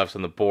best guy left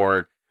on the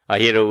board.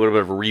 He had a little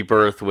bit of a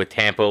rebirth with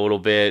Tampa a little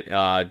bit.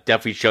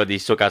 Definitely showed that he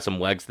still got some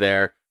legs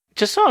there.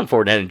 Just on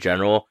Fournette in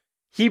general,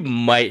 he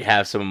might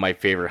have some of my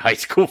favorite high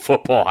school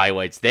football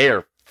highlights. They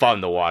are fun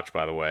to watch,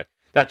 by the way.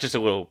 That's just a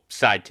little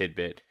side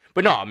tidbit.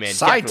 But no, man.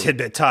 Side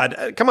tidbit,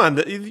 Todd. Come on.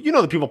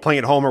 The people playing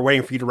at home are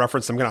waiting for you to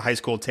reference some kind of high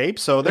school tape.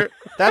 So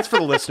that's for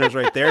the listeners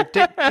right there.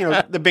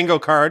 The bingo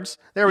cards.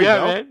 There we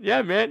go. Man.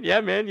 Yeah,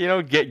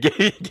 man. Get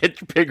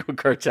your bingo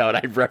cards out.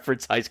 I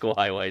reference high school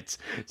highlights.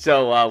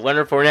 So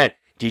Leonard Fournette.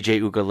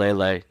 DJ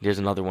Ugalele, here's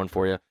another one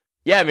for you.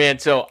 Yeah, man,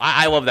 so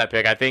I love that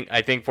pick. I think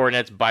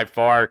Fournette's by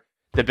far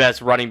the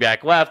best running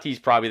back left. He's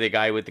probably the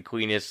guy with the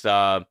cleanest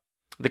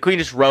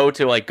road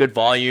to like good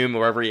volume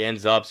wherever he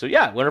ends up. So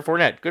yeah, Leonard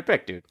Fournette, good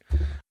pick, dude.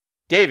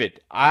 David,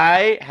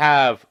 I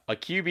have a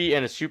QB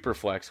and a super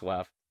flex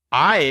left.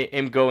 I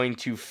am going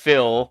to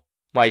fill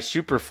my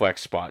super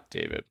flex spot,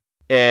 David.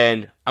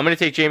 And I'm going to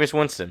take Jameis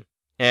Winston.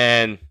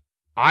 And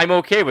I'm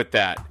okay with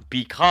that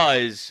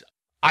because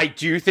I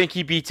do think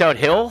he beats out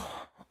Hill.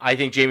 I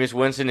think Jameis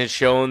Winston has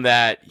shown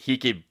that he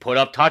could put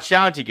up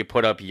touchdowns, he could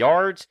put up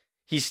yards.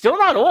 He's still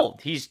not old.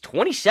 He's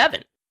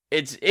 27.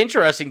 It's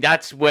interesting.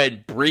 That's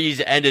when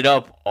Breeze ended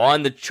up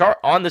on the chart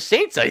on the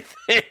Saints, I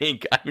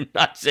think. I'm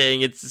not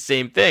saying it's the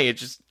same thing.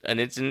 It's just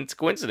it's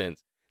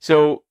coincidence.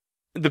 So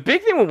the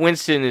big thing with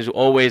Winston is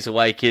always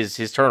like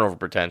his turnover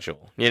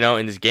potential,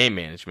 and his game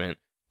management.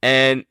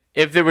 And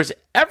if there was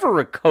ever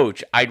a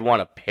coach I'd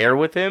want to pair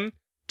with him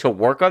to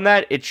work on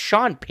that, it's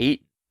Sean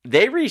Payton.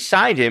 They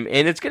re-signed him,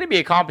 and it's going to be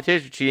a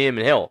competition between him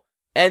and Hill.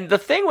 And the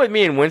thing with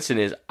me and Winston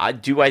is,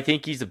 do I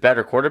think he's a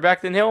better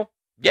quarterback than Hill?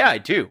 Yeah, I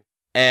do.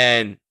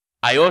 And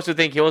I also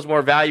think Hill is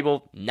more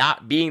valuable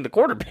not being the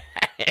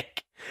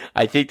quarterback.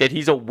 I think that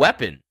he's a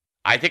weapon.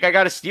 I think I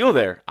got a steal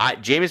there.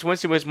 Jameis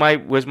Winston was my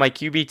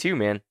QB too,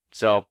 man.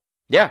 So,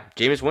 yeah,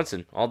 Jameis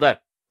Winston, all day.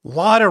 A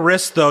lot of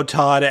risk, though,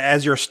 Todd,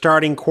 as your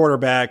starting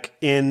quarterback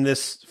in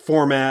this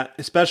format,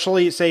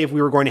 especially, say, if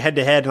we were going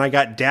head-to-head and I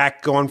got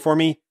Dak going for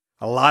me.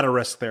 A lot of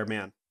risk there,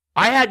 man.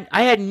 I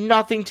had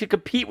nothing to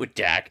compete with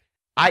Dak.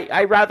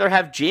 I rather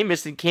have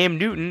Jameis than Cam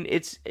Newton.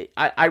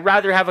 I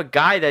rather have a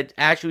guy that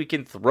actually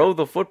can throw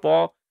the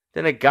football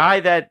than a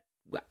guy that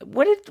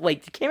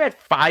Cam had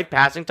 5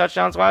 passing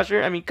touchdowns last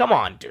year. I mean, come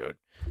on, dude.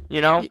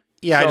 Yeah,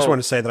 so, I just want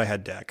to say that I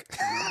had Dak.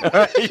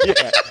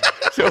 Yeah.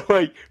 So,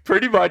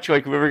 pretty much,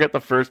 whoever got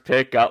the first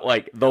pick got,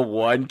 the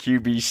one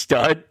QB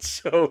stud.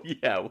 So,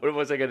 yeah, what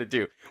was I going to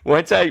do?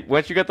 Once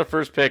you got the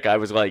first pick, I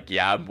was like,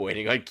 yeah, I'm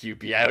waiting on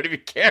QB. I don't even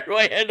care who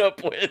I end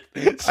up with.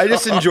 So. I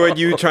just enjoyed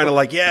you trying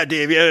to, yeah,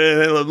 Dave, yeah,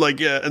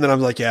 yeah. And then I'm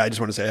like, yeah, I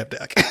just want to say I have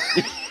Dak.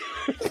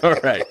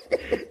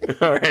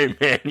 All right,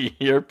 man,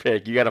 your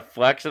pick. You got a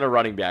flex and a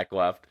running back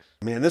left.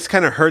 Man, this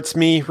kind of hurts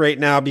me right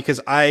now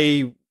because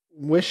I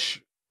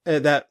wish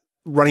that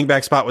running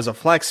back spot was a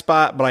flex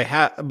spot, but I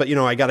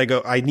gotta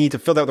go. I need to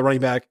fill that with a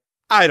running back.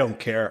 I don't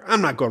care.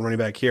 I'm not going running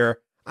back here.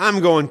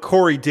 I'm going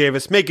Corey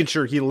Davis, making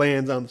sure he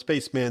lands on the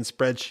Spaceman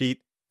spreadsheet.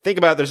 Think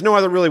about it. There's no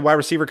other really wide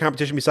receiver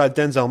competition besides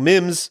Denzel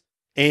Mims.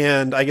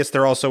 And I guess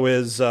there also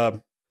is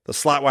the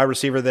slot wide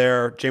receiver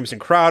there, Jameson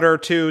Crowder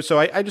too. So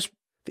I'm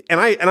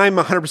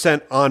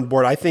 100% on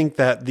board. I think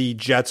that the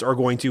Jets are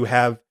going to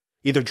have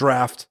either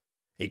draft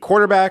a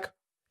quarterback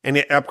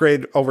and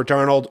upgrade over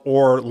Darnold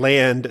or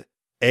land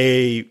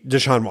a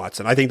Deshaun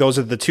Watson. I think those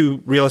are the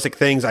two realistic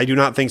things. I do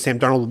not think Sam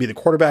Darnold will be the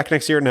quarterback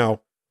next year. Now,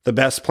 the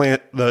best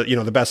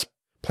best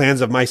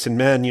plans of mice and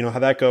men, how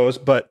that goes.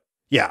 But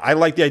yeah, I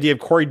like the idea of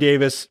Corey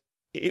Davis.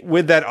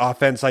 With that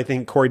offense, I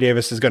think Corey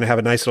Davis is going to have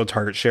a nice little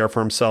target share for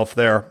himself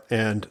there.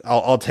 And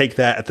I'll take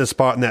that at this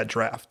spot in the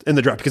draft,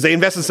 because they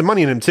invested some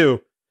money in him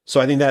too. So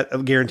I think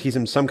that guarantees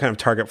him some kind of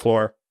target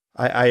floor.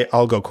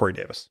 I'll go Corey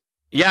Davis.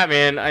 Yeah,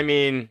 man. I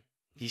mean,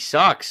 he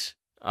sucks.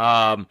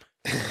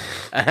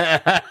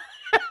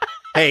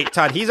 Hey,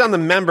 Todd, he's on the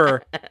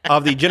member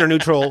of the Gender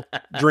Neutral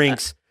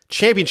Drinks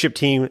championship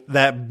team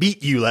that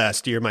beat you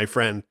last year, my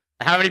friend.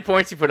 How many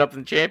points he put up in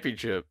the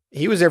championship?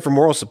 He was there for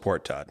moral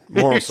support, Todd.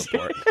 Moral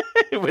support.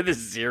 With his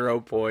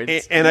 0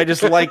 points. And I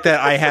just like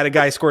that I had a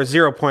guy score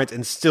 0 points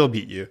and still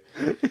beat you.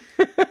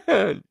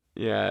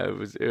 Yeah,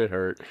 it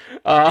hurt.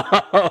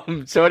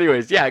 So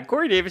anyways, yeah,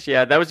 Corey Davis,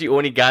 yeah, that was the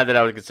only guy that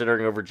I was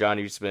considering over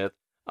Jonnu Smith.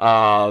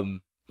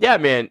 Yeah,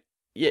 man,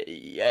 yeah,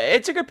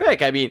 it's a good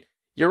pick. I mean,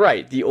 you're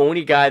right. The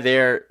only guy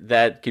there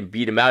that can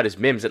beat him out is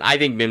Mims, and I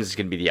think Mims is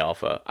going to be the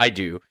alpha. I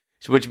do.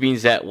 So which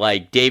means that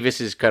like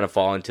Davis is kind of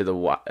falling to the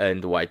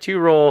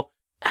Y2 role.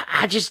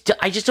 I just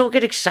don't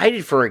get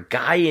excited for a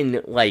guy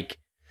in like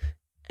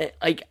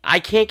I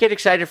can't get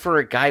excited for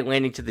a guy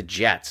landing to the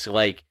Jets.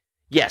 Like,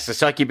 yes, the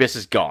succubus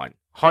is gone.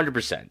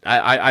 100%.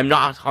 I'm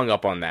not hung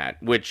up on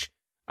that, which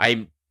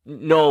I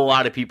know a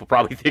lot of people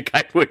probably think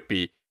I would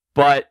be.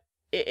 But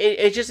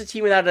it's just a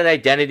team without an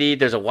identity.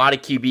 There's a lot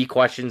of QB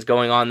questions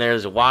going on there.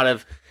 There's a lot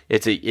of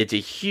it's a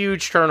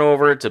huge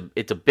turnover.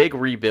 It's a big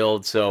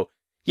rebuild. So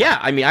yeah,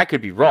 I mean, I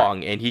could be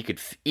wrong, and he could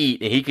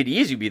eat, and he could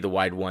easily be the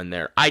wide one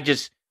there. I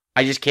just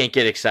can't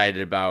get excited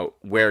about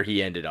where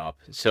he ended up.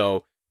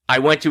 So I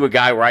went to a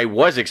guy where I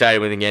was excited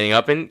with him getting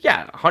up, and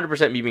yeah,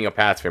 100% me being a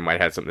Pats fan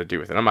might have something to do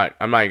with it. I'm not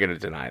going to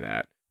deny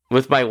that.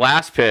 With my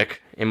last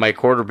pick in my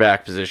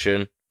quarterback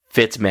position,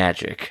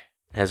 Fitzmagic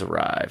has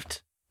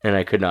arrived, and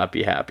I could not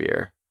be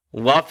happier.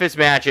 Love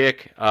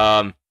Fitzmagic.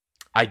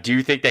 I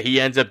do think that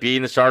he ends up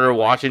being the starter of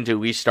Washington to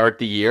at least start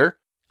the year.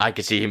 I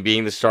could see him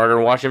being the starter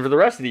in Washington for the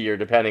rest of the year,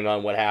 depending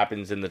on what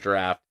happens in the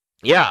draft.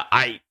 Yeah,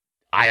 I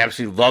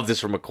absolutely love this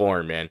from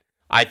McLaurin, man.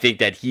 I think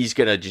that he's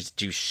going to just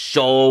do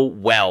so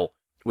well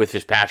with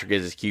Fitzpatrick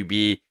as his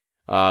QB.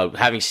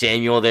 Having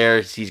Samuel there,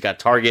 he's got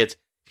targets.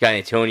 He's got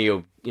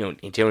Antonio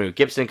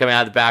Gibson coming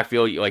out of the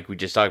backfield, like we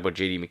just talked about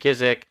J.D.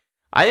 McKissic.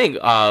 I think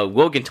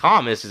Logan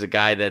Thomas is a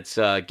guy that's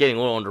getting a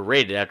little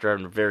underrated after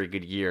having a very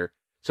good year.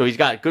 So he's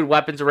got good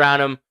weapons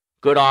around him,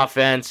 good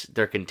offense.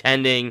 They're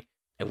contending.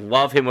 I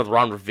love him with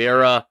Ron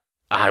Rivera.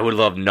 I would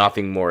love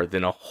nothing more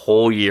than a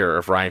whole year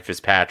of Ryan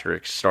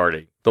Fitzpatrick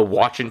starting the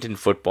Washington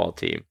football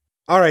team.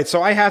 All right,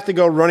 so I have to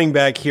go running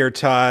back here,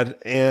 Todd.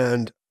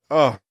 And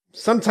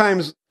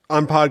sometimes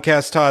on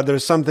podcasts, Todd,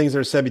 there's some things that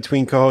are said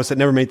between co-hosts that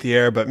never make the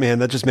air, but man,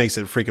 that just makes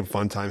it a freaking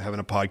fun time having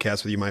a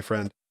podcast with you, my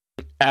friend.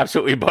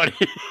 Absolutely, buddy.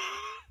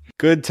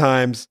 Good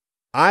times.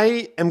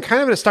 I am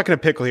kind of stuck in a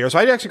pickle here, so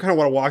I actually kind of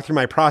want to walk through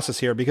my process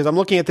here because I'm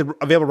looking at the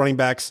available running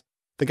backs.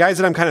 The guys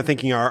that I'm kind of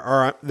thinking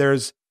are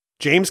there's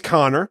James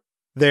Conner,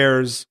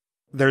 there's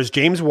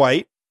James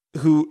White,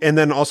 and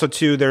then also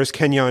there's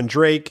Kenyon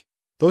Drake.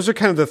 Those are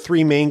kind of the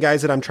three main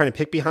guys that I'm trying to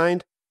pick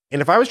behind.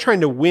 And if I was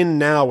trying to win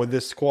now with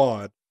this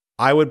squad,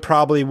 I would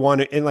probably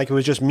want to, and like it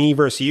was just me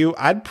versus you,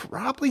 I'd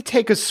probably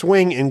take a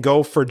swing and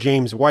go for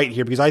James White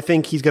here because I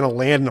think he's going to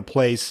land in a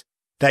place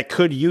that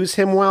could use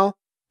him well.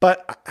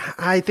 But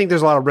I think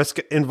there's a lot of risk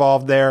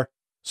involved there.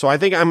 So I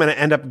think I'm going to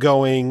end up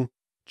going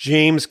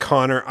James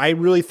Conner. I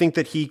really think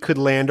that he could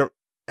land on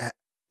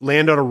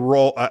a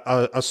role,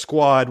 a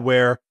squad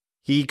where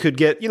he could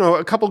get,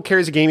 a couple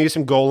carries a game, maybe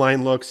some goal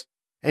line looks.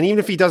 And even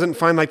if he doesn't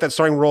find like that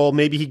starting role,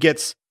 maybe he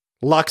gets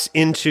lucks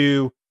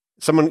into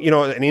someone,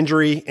 an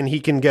injury, and he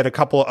can get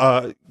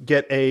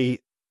a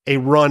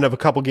run of a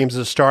couple games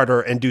as a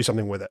starter and do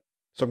something with it.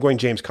 So I'm going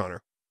James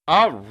Conner.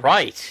 All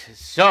right.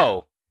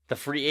 So the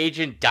free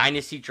agent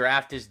dynasty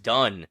draft is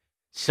done.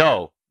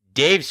 So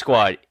Dave's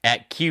squad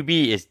at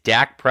QB is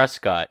Dak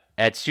Prescott.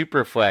 At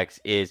Superflex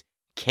is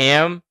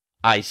Cam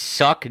I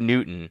Suck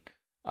Newton.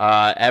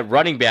 At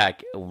running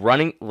back,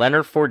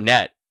 Leonard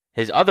Fournette.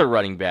 His other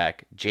running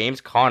back,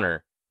 James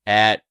Conner.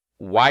 At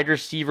wide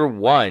receiver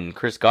 1,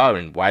 Chris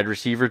Godwin. Wide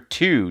receiver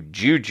 2,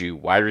 Juju.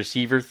 Wide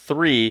receiver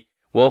 3,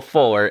 Will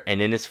Fuller.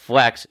 And in his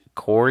flex,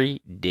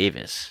 Corey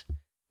Davis.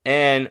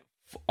 And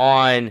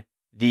on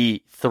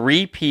the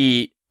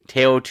 3-peat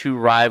Tale 2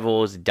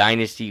 Rivals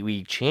Dynasty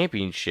League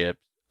Championship,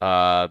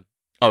 Owner's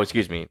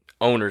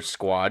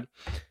Squad,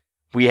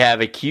 we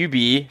have a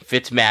QB,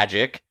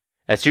 Fitzmagic.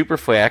 At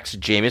Superflex,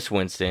 Jameis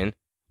Winston.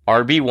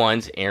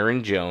 RB1's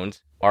Aaron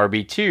Jones.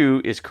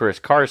 RB2 is Chris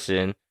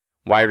Carson.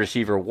 Wide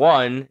receiver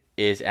 1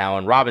 is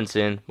Allen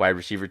Robinson. Wide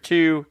receiver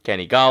 2,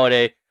 Kenny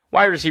Golladay.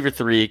 Wide receiver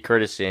 3,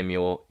 Curtis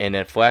Samuel. And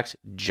at flex,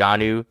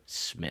 Jonnu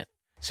Smith.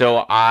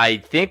 So I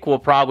think we'll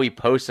probably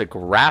post a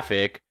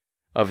graphic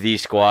of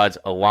these squads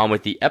along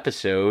with the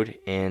episode,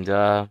 and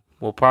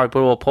we'll probably put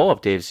a little poll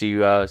up, Dave, see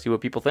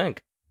what people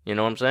think. You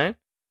know what I'm saying?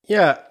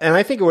 Yeah, and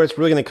I think what it's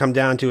really going to come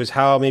down to is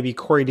how maybe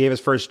Corey Davis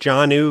versus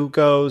Jonnu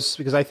goes,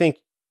 because I think,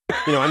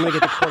 I'm going to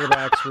get the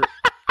quarterbacks.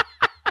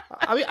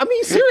 I'm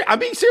being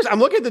serious. I'm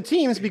looking at the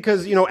teams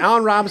because,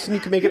 Allen Robinson, you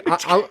can make it.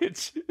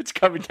 It's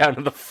coming down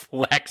to the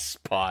flex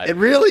spot.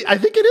 I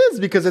think it is,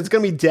 because it's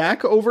going to be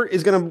Dak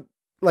is going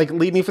to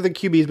lead me for the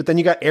QBs, but then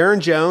you got Aaron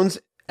Jones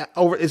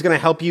is going to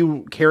help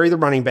you carry the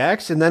running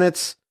backs, and then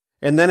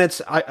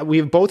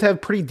we both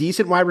have pretty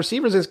decent wide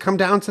receivers. It's come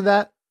down to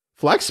that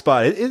flex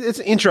spot. It's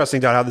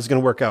interesting how this is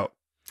going to work out.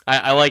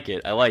 I like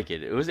it. I like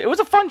it. It was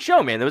a fun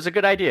show, man. It was a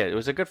good idea. It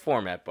was a good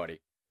format, buddy.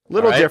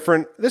 Little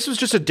different. This was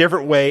just a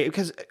different way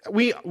because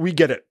we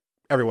get it.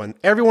 Everyone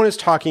is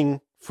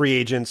talking free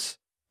agents.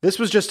 This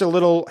was just a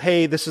little,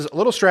 hey, this is a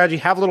little strategy.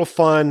 Have a little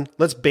fun.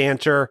 Let's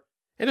banter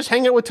and just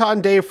hang out with Todd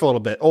and Dave for a little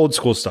bit, old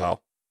school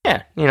style.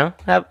 Yeah,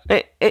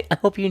 I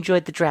hope you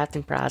enjoyed the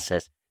drafting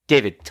process.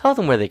 David, tell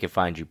them where they can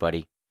find you,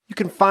 buddy. You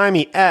can find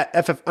me at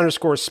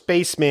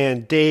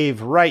FF_Spaceman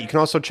Dave Wright. You can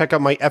also check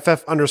out my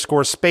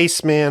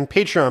FF_Spaceman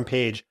Patreon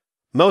page.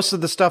 Most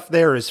of the stuff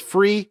there is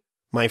free.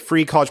 My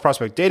free college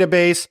prospect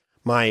database,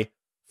 my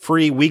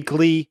free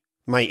weekly,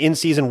 my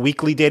in-season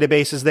weekly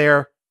database is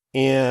there.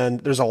 And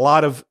there's a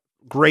lot of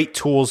great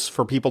tools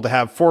for people to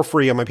have for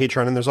free on my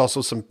Patreon. And there's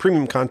also some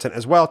premium content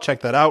as well. Check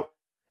that out.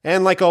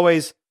 And like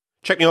always,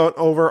 check me out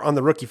over on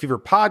the Rookie Fever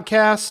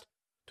podcast.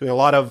 Doing a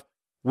lot of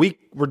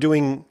we're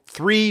doing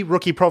 3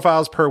 rookie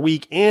profiles per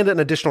week and an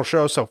additional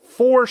show. So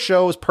 4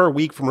 shows per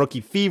week from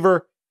Rookie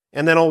Fever.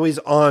 And then always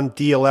on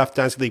DLF,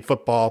 Dynasty League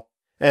Football.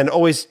 And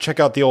always check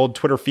out the old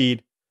Twitter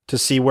feed to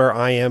see where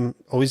I am.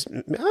 Always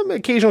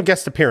occasional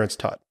guest appearance,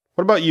 Todd.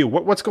 What about you?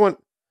 What's going?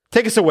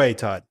 Take us away,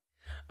 Todd.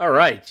 All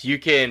right. You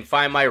can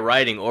find my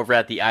writing over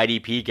at the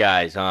IDP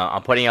guys.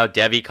 I'm putting out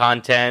Devy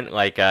content.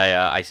 Like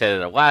I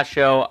said at the last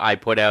show, I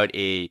put out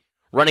a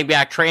running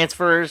back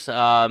transfers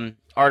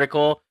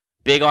article.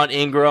 Big on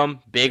Ingram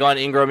in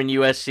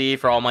USC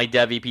for all my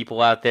Devy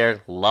people out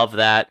there. Love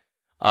that.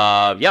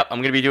 Yep, I'm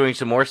going to be doing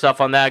some more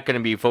stuff on that. Going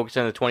to be focusing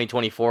on the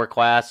 2024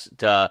 class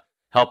to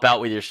help out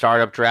with your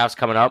startup drafts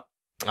coming up.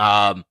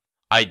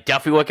 I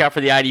definitely look out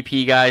for the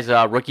IDP guys,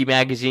 Rookie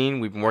Magazine.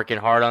 We've been working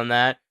hard on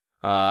that.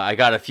 I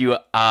got a few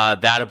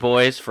That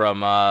boys from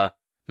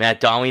Matt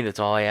Donnelly. That's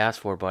all I asked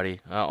for, buddy.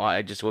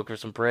 I just look for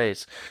some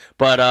praise.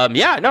 But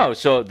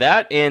so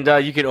that,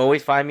 and you can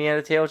always find me at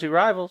a Tale of Two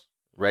Rivals,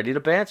 ready to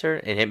banter,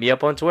 and hit me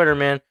up on Twitter,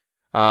 man.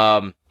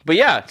 But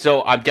yeah,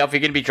 so I'm definitely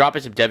going to be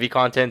dropping some Devy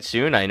content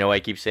soon. I know I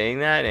keep saying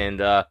that,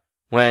 and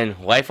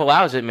when life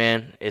allows it,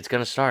 man, it's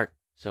going to start.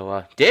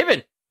 So,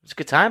 David, it's a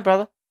good time,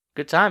 brother.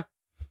 Good time.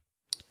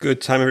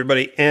 Good time,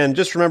 everybody. And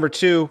just remember,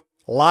 too,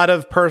 a lot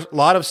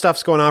of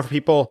stuff's going on for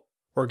people.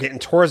 We're getting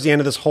towards the end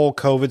of this whole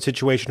COVID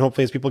situation,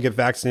 hopefully, as people get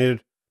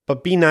vaccinated.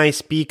 But be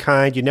nice, be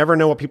kind. You never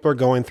know what people are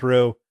going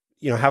through.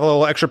 Have a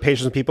little extra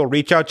patience with people.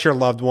 Reach out to your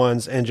loved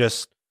ones and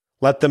just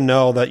let them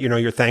know that,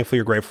 you're thankful,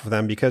 you're grateful for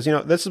them. Because,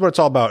 this is what it's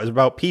all about. It's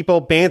about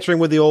people bantering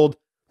with the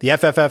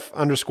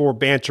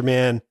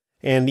FFF_banterman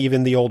and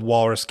even the old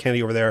Walrus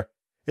Kennedy over there.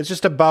 It's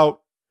just about,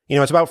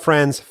 it's about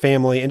friends,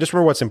 family, and just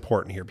remember what's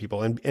important here,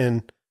 people.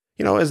 And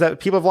is that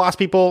people have lost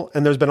people,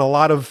 and there's been a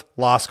lot of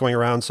loss going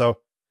around. So,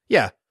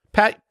 yeah,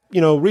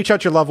 reach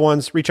out to your loved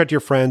ones, reach out to your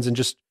friends, and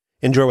just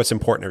enjoy what's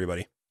important,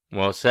 everybody.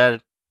 Well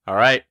said. All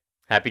right.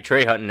 Happy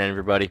trade hunting,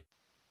 everybody.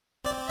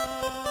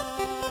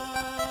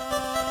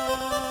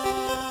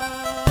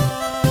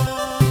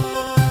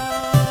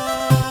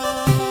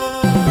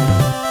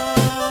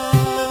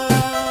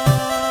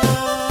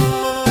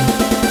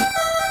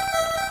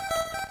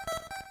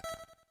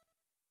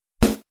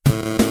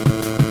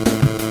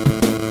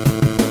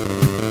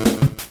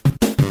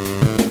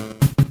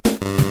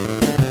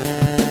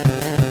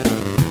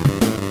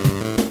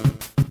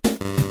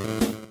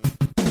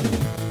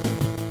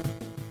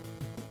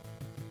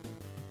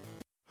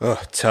 Oh,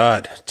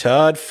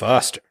 Todd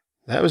Foster.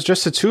 That was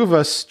just the two of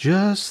us.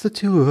 Just the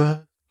two of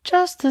us.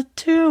 Just the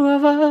two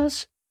of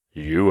us.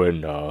 You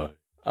and I.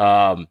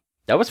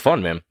 That was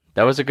fun, man.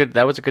 That was a good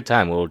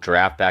time. A little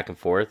draft back and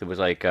forth. It was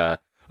like I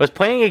was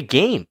playing a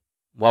game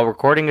while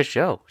recording a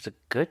show. It was a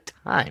good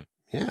time.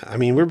 Yeah,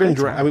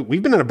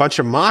 we've been in a bunch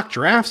of mock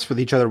drafts with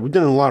each other. We've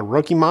done a lot of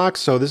rookie mocks,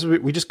 so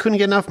we just couldn't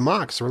get enough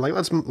mocks. So we're like,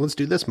 let's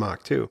do this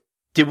mock too.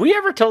 Did we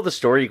ever tell the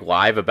story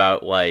live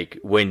about,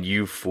 when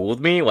you fooled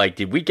me?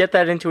 Did we get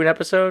that into an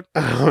episode?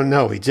 Oh,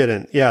 no, we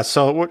didn't. Yeah,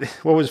 so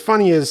what was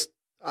funny is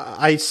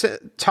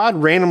Todd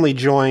randomly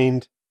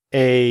joined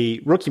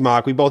a rookie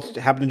mock. We both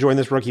happened to join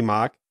this rookie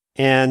mock.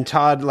 And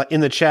Todd,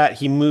 in the chat,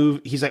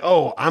 he's like,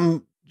 oh,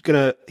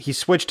 he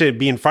switched to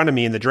be in front of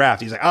me in the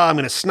draft. He's like, oh, I'm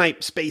going to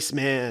snipe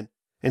Spaceman.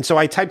 And so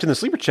I typed in the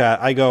sleeper chat,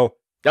 I go.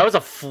 That was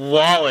a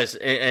flawless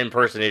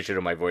impersonation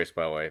of my voice,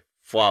 by the way.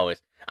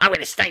 Flawless. I'm going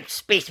to snipe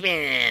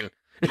Spaceman.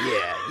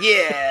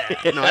 Yeah.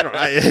 No, I don't.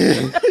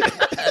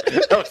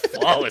 That was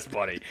flawless,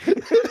 buddy.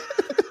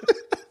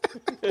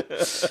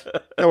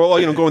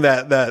 Well, going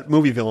that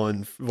movie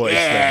villain voice.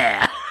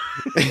 Yeah.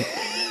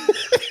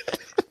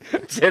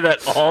 Say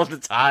that all the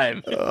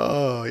time.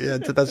 Oh yeah,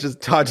 that's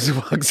just Todd just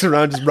walks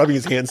around just rubbing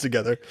his hands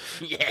together.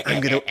 Yeah.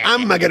 I'm gonna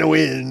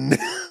win.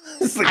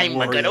 I'm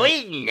gonna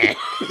win.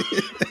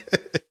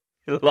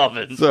 Love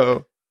it.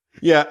 So.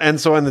 Yeah, and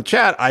so in the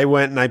chat, I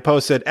went and I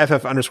posted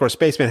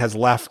FF_Spaceman has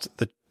left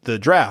the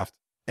draft.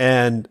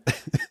 And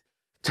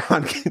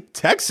Todd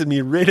texted me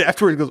right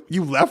afterwards. He goes,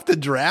 you left the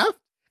draft?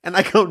 And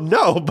I go,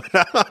 no, but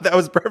that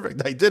was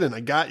perfect. I didn't.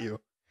 I got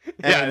you.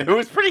 And it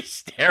was pretty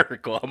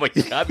hysterical. I'm like,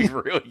 that'd be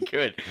really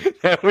good.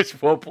 That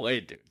was well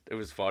played, dude. It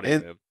was funny,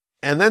 man.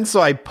 And then so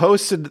I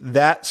posted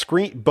both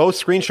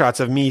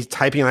screenshots of me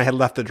typing I had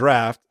left the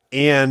draft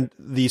and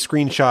the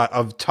screenshot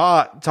of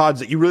Todd's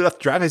that you really left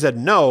the draft. I said,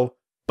 no,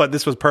 but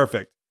this was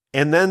perfect.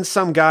 And then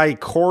some guy,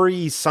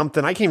 Corey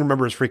something, I can't even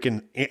remember his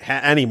freaking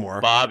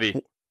anymore.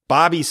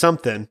 Bobby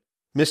something.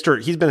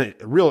 He's been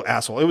a real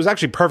asshole. It was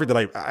actually perfect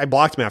that I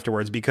blocked him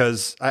afterwards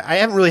because I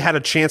haven't really had a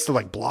chance to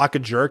like block a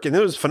jerk. And it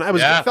was fun.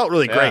 It felt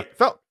really great.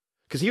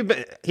 Because he had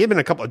been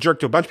a couple of jerk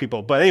to a bunch of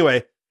people. But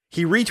anyway,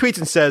 he retweets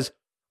and says,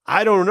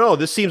 I don't know.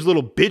 This seems a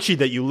little bitchy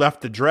that you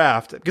left the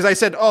draft. Because I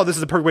said, oh, this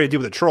is the perfect way to deal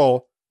with a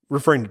troll,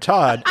 referring to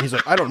Todd. He's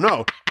like, I don't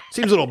know.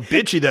 Seems a little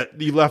bitchy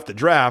that you left the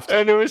draft.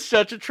 And it was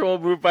such a troll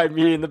move by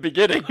me in the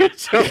beginning.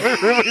 So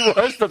it really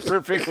was the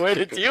perfect way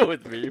to deal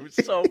with me. It was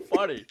so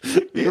funny.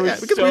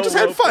 Because we just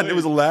had fun. It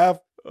was a laugh.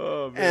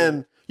 Oh, man.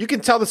 And you can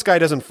tell this guy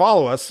doesn't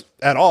follow us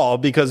at all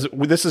because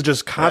this is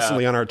just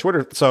constantly on our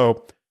Twitter.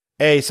 So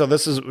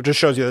this is just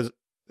shows you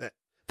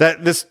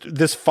that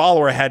this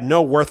follower had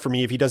no worth for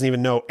me if he doesn't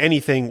even know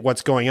anything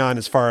what's going on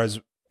as far as,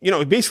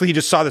 basically he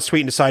just saw this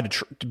tweet and decided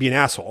to be an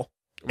asshole.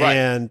 Right.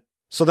 And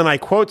so then I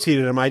quote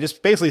tweeted him. I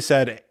just basically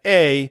said,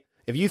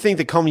 if you think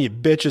that calling you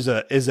bitch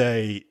is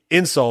a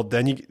insult,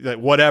 then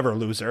whatever,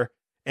 loser.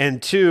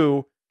 And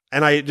 2,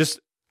 and I just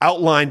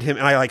outlined him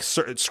and I like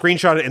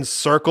screenshotted and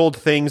circled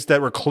things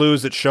that were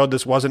clues that showed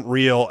this wasn't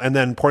real. And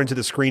then pointed to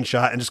the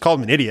screenshot and just called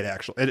him an idiot,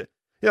 actually.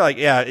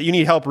 You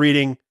need help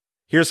reading.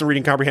 Here's some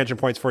reading comprehension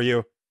points for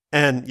you.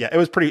 And yeah, it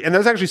was pretty. And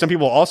there's actually some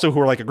people also who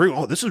were like agreeing,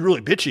 oh, this is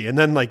really bitchy. And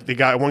then like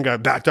one guy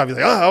backed off. He's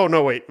like, oh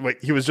no, wait,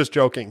 he was just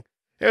joking.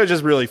 It was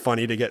just really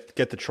funny to get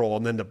the troll,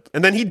 and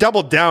then he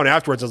doubled down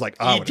afterwards. I was like,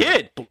 oh, he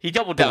did. He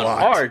doubled down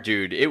hard,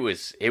 dude. It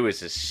was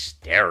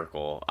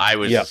hysterical. I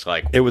was just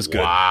like, it was good.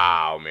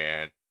 Wow,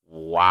 man,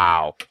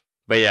 wow.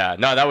 But yeah,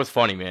 no, that was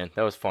funny, man.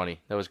 That was funny.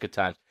 That was good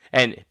times.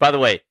 And by the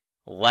way,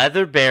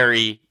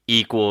 Leatherberry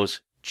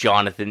equals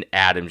Jonathan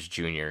Adams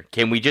Jr.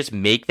 Can we just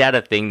make that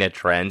a thing that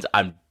trends?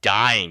 I'm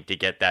dying to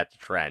get that to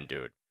trend,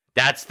 dude.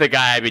 That's the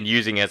guy I've been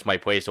using as my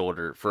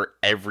placeholder for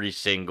every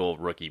single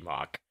rookie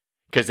mock.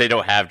 Because they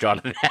don't have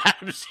Jonathan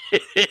Adams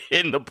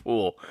in the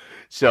pool.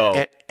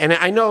 So, and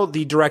I know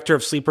the director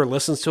of Sleeper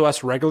listens to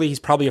us regularly. He's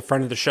probably a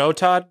friend of the show,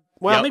 Todd.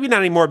 Well, Maybe not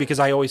anymore because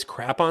I always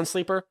crap on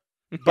Sleeper.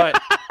 But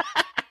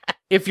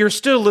if you're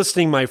still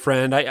listening, my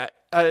friend, I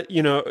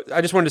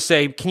just wanted to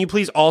say, can you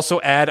please also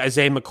add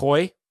Isaiah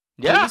McCoy?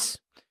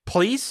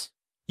 Please?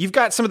 You've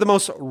got some of the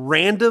most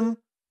random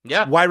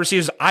wide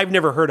receivers I've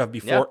never heard of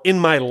before in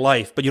my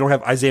life, but you don't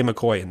have Isaiah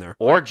McCoy in there.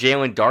 Or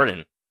Jalen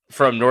Darden.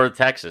 From North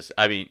Texas.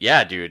 I mean,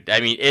 yeah, dude. I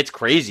mean, it's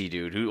crazy,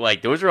 dude. Who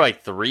those are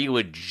like 3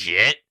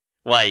 legit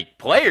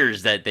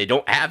players that they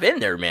don't have in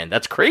there, man.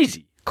 That's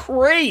crazy.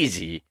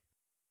 Crazy.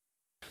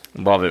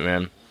 Love it,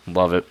 man.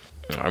 Love it.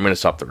 I'm gonna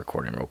stop the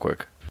recording real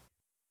quick.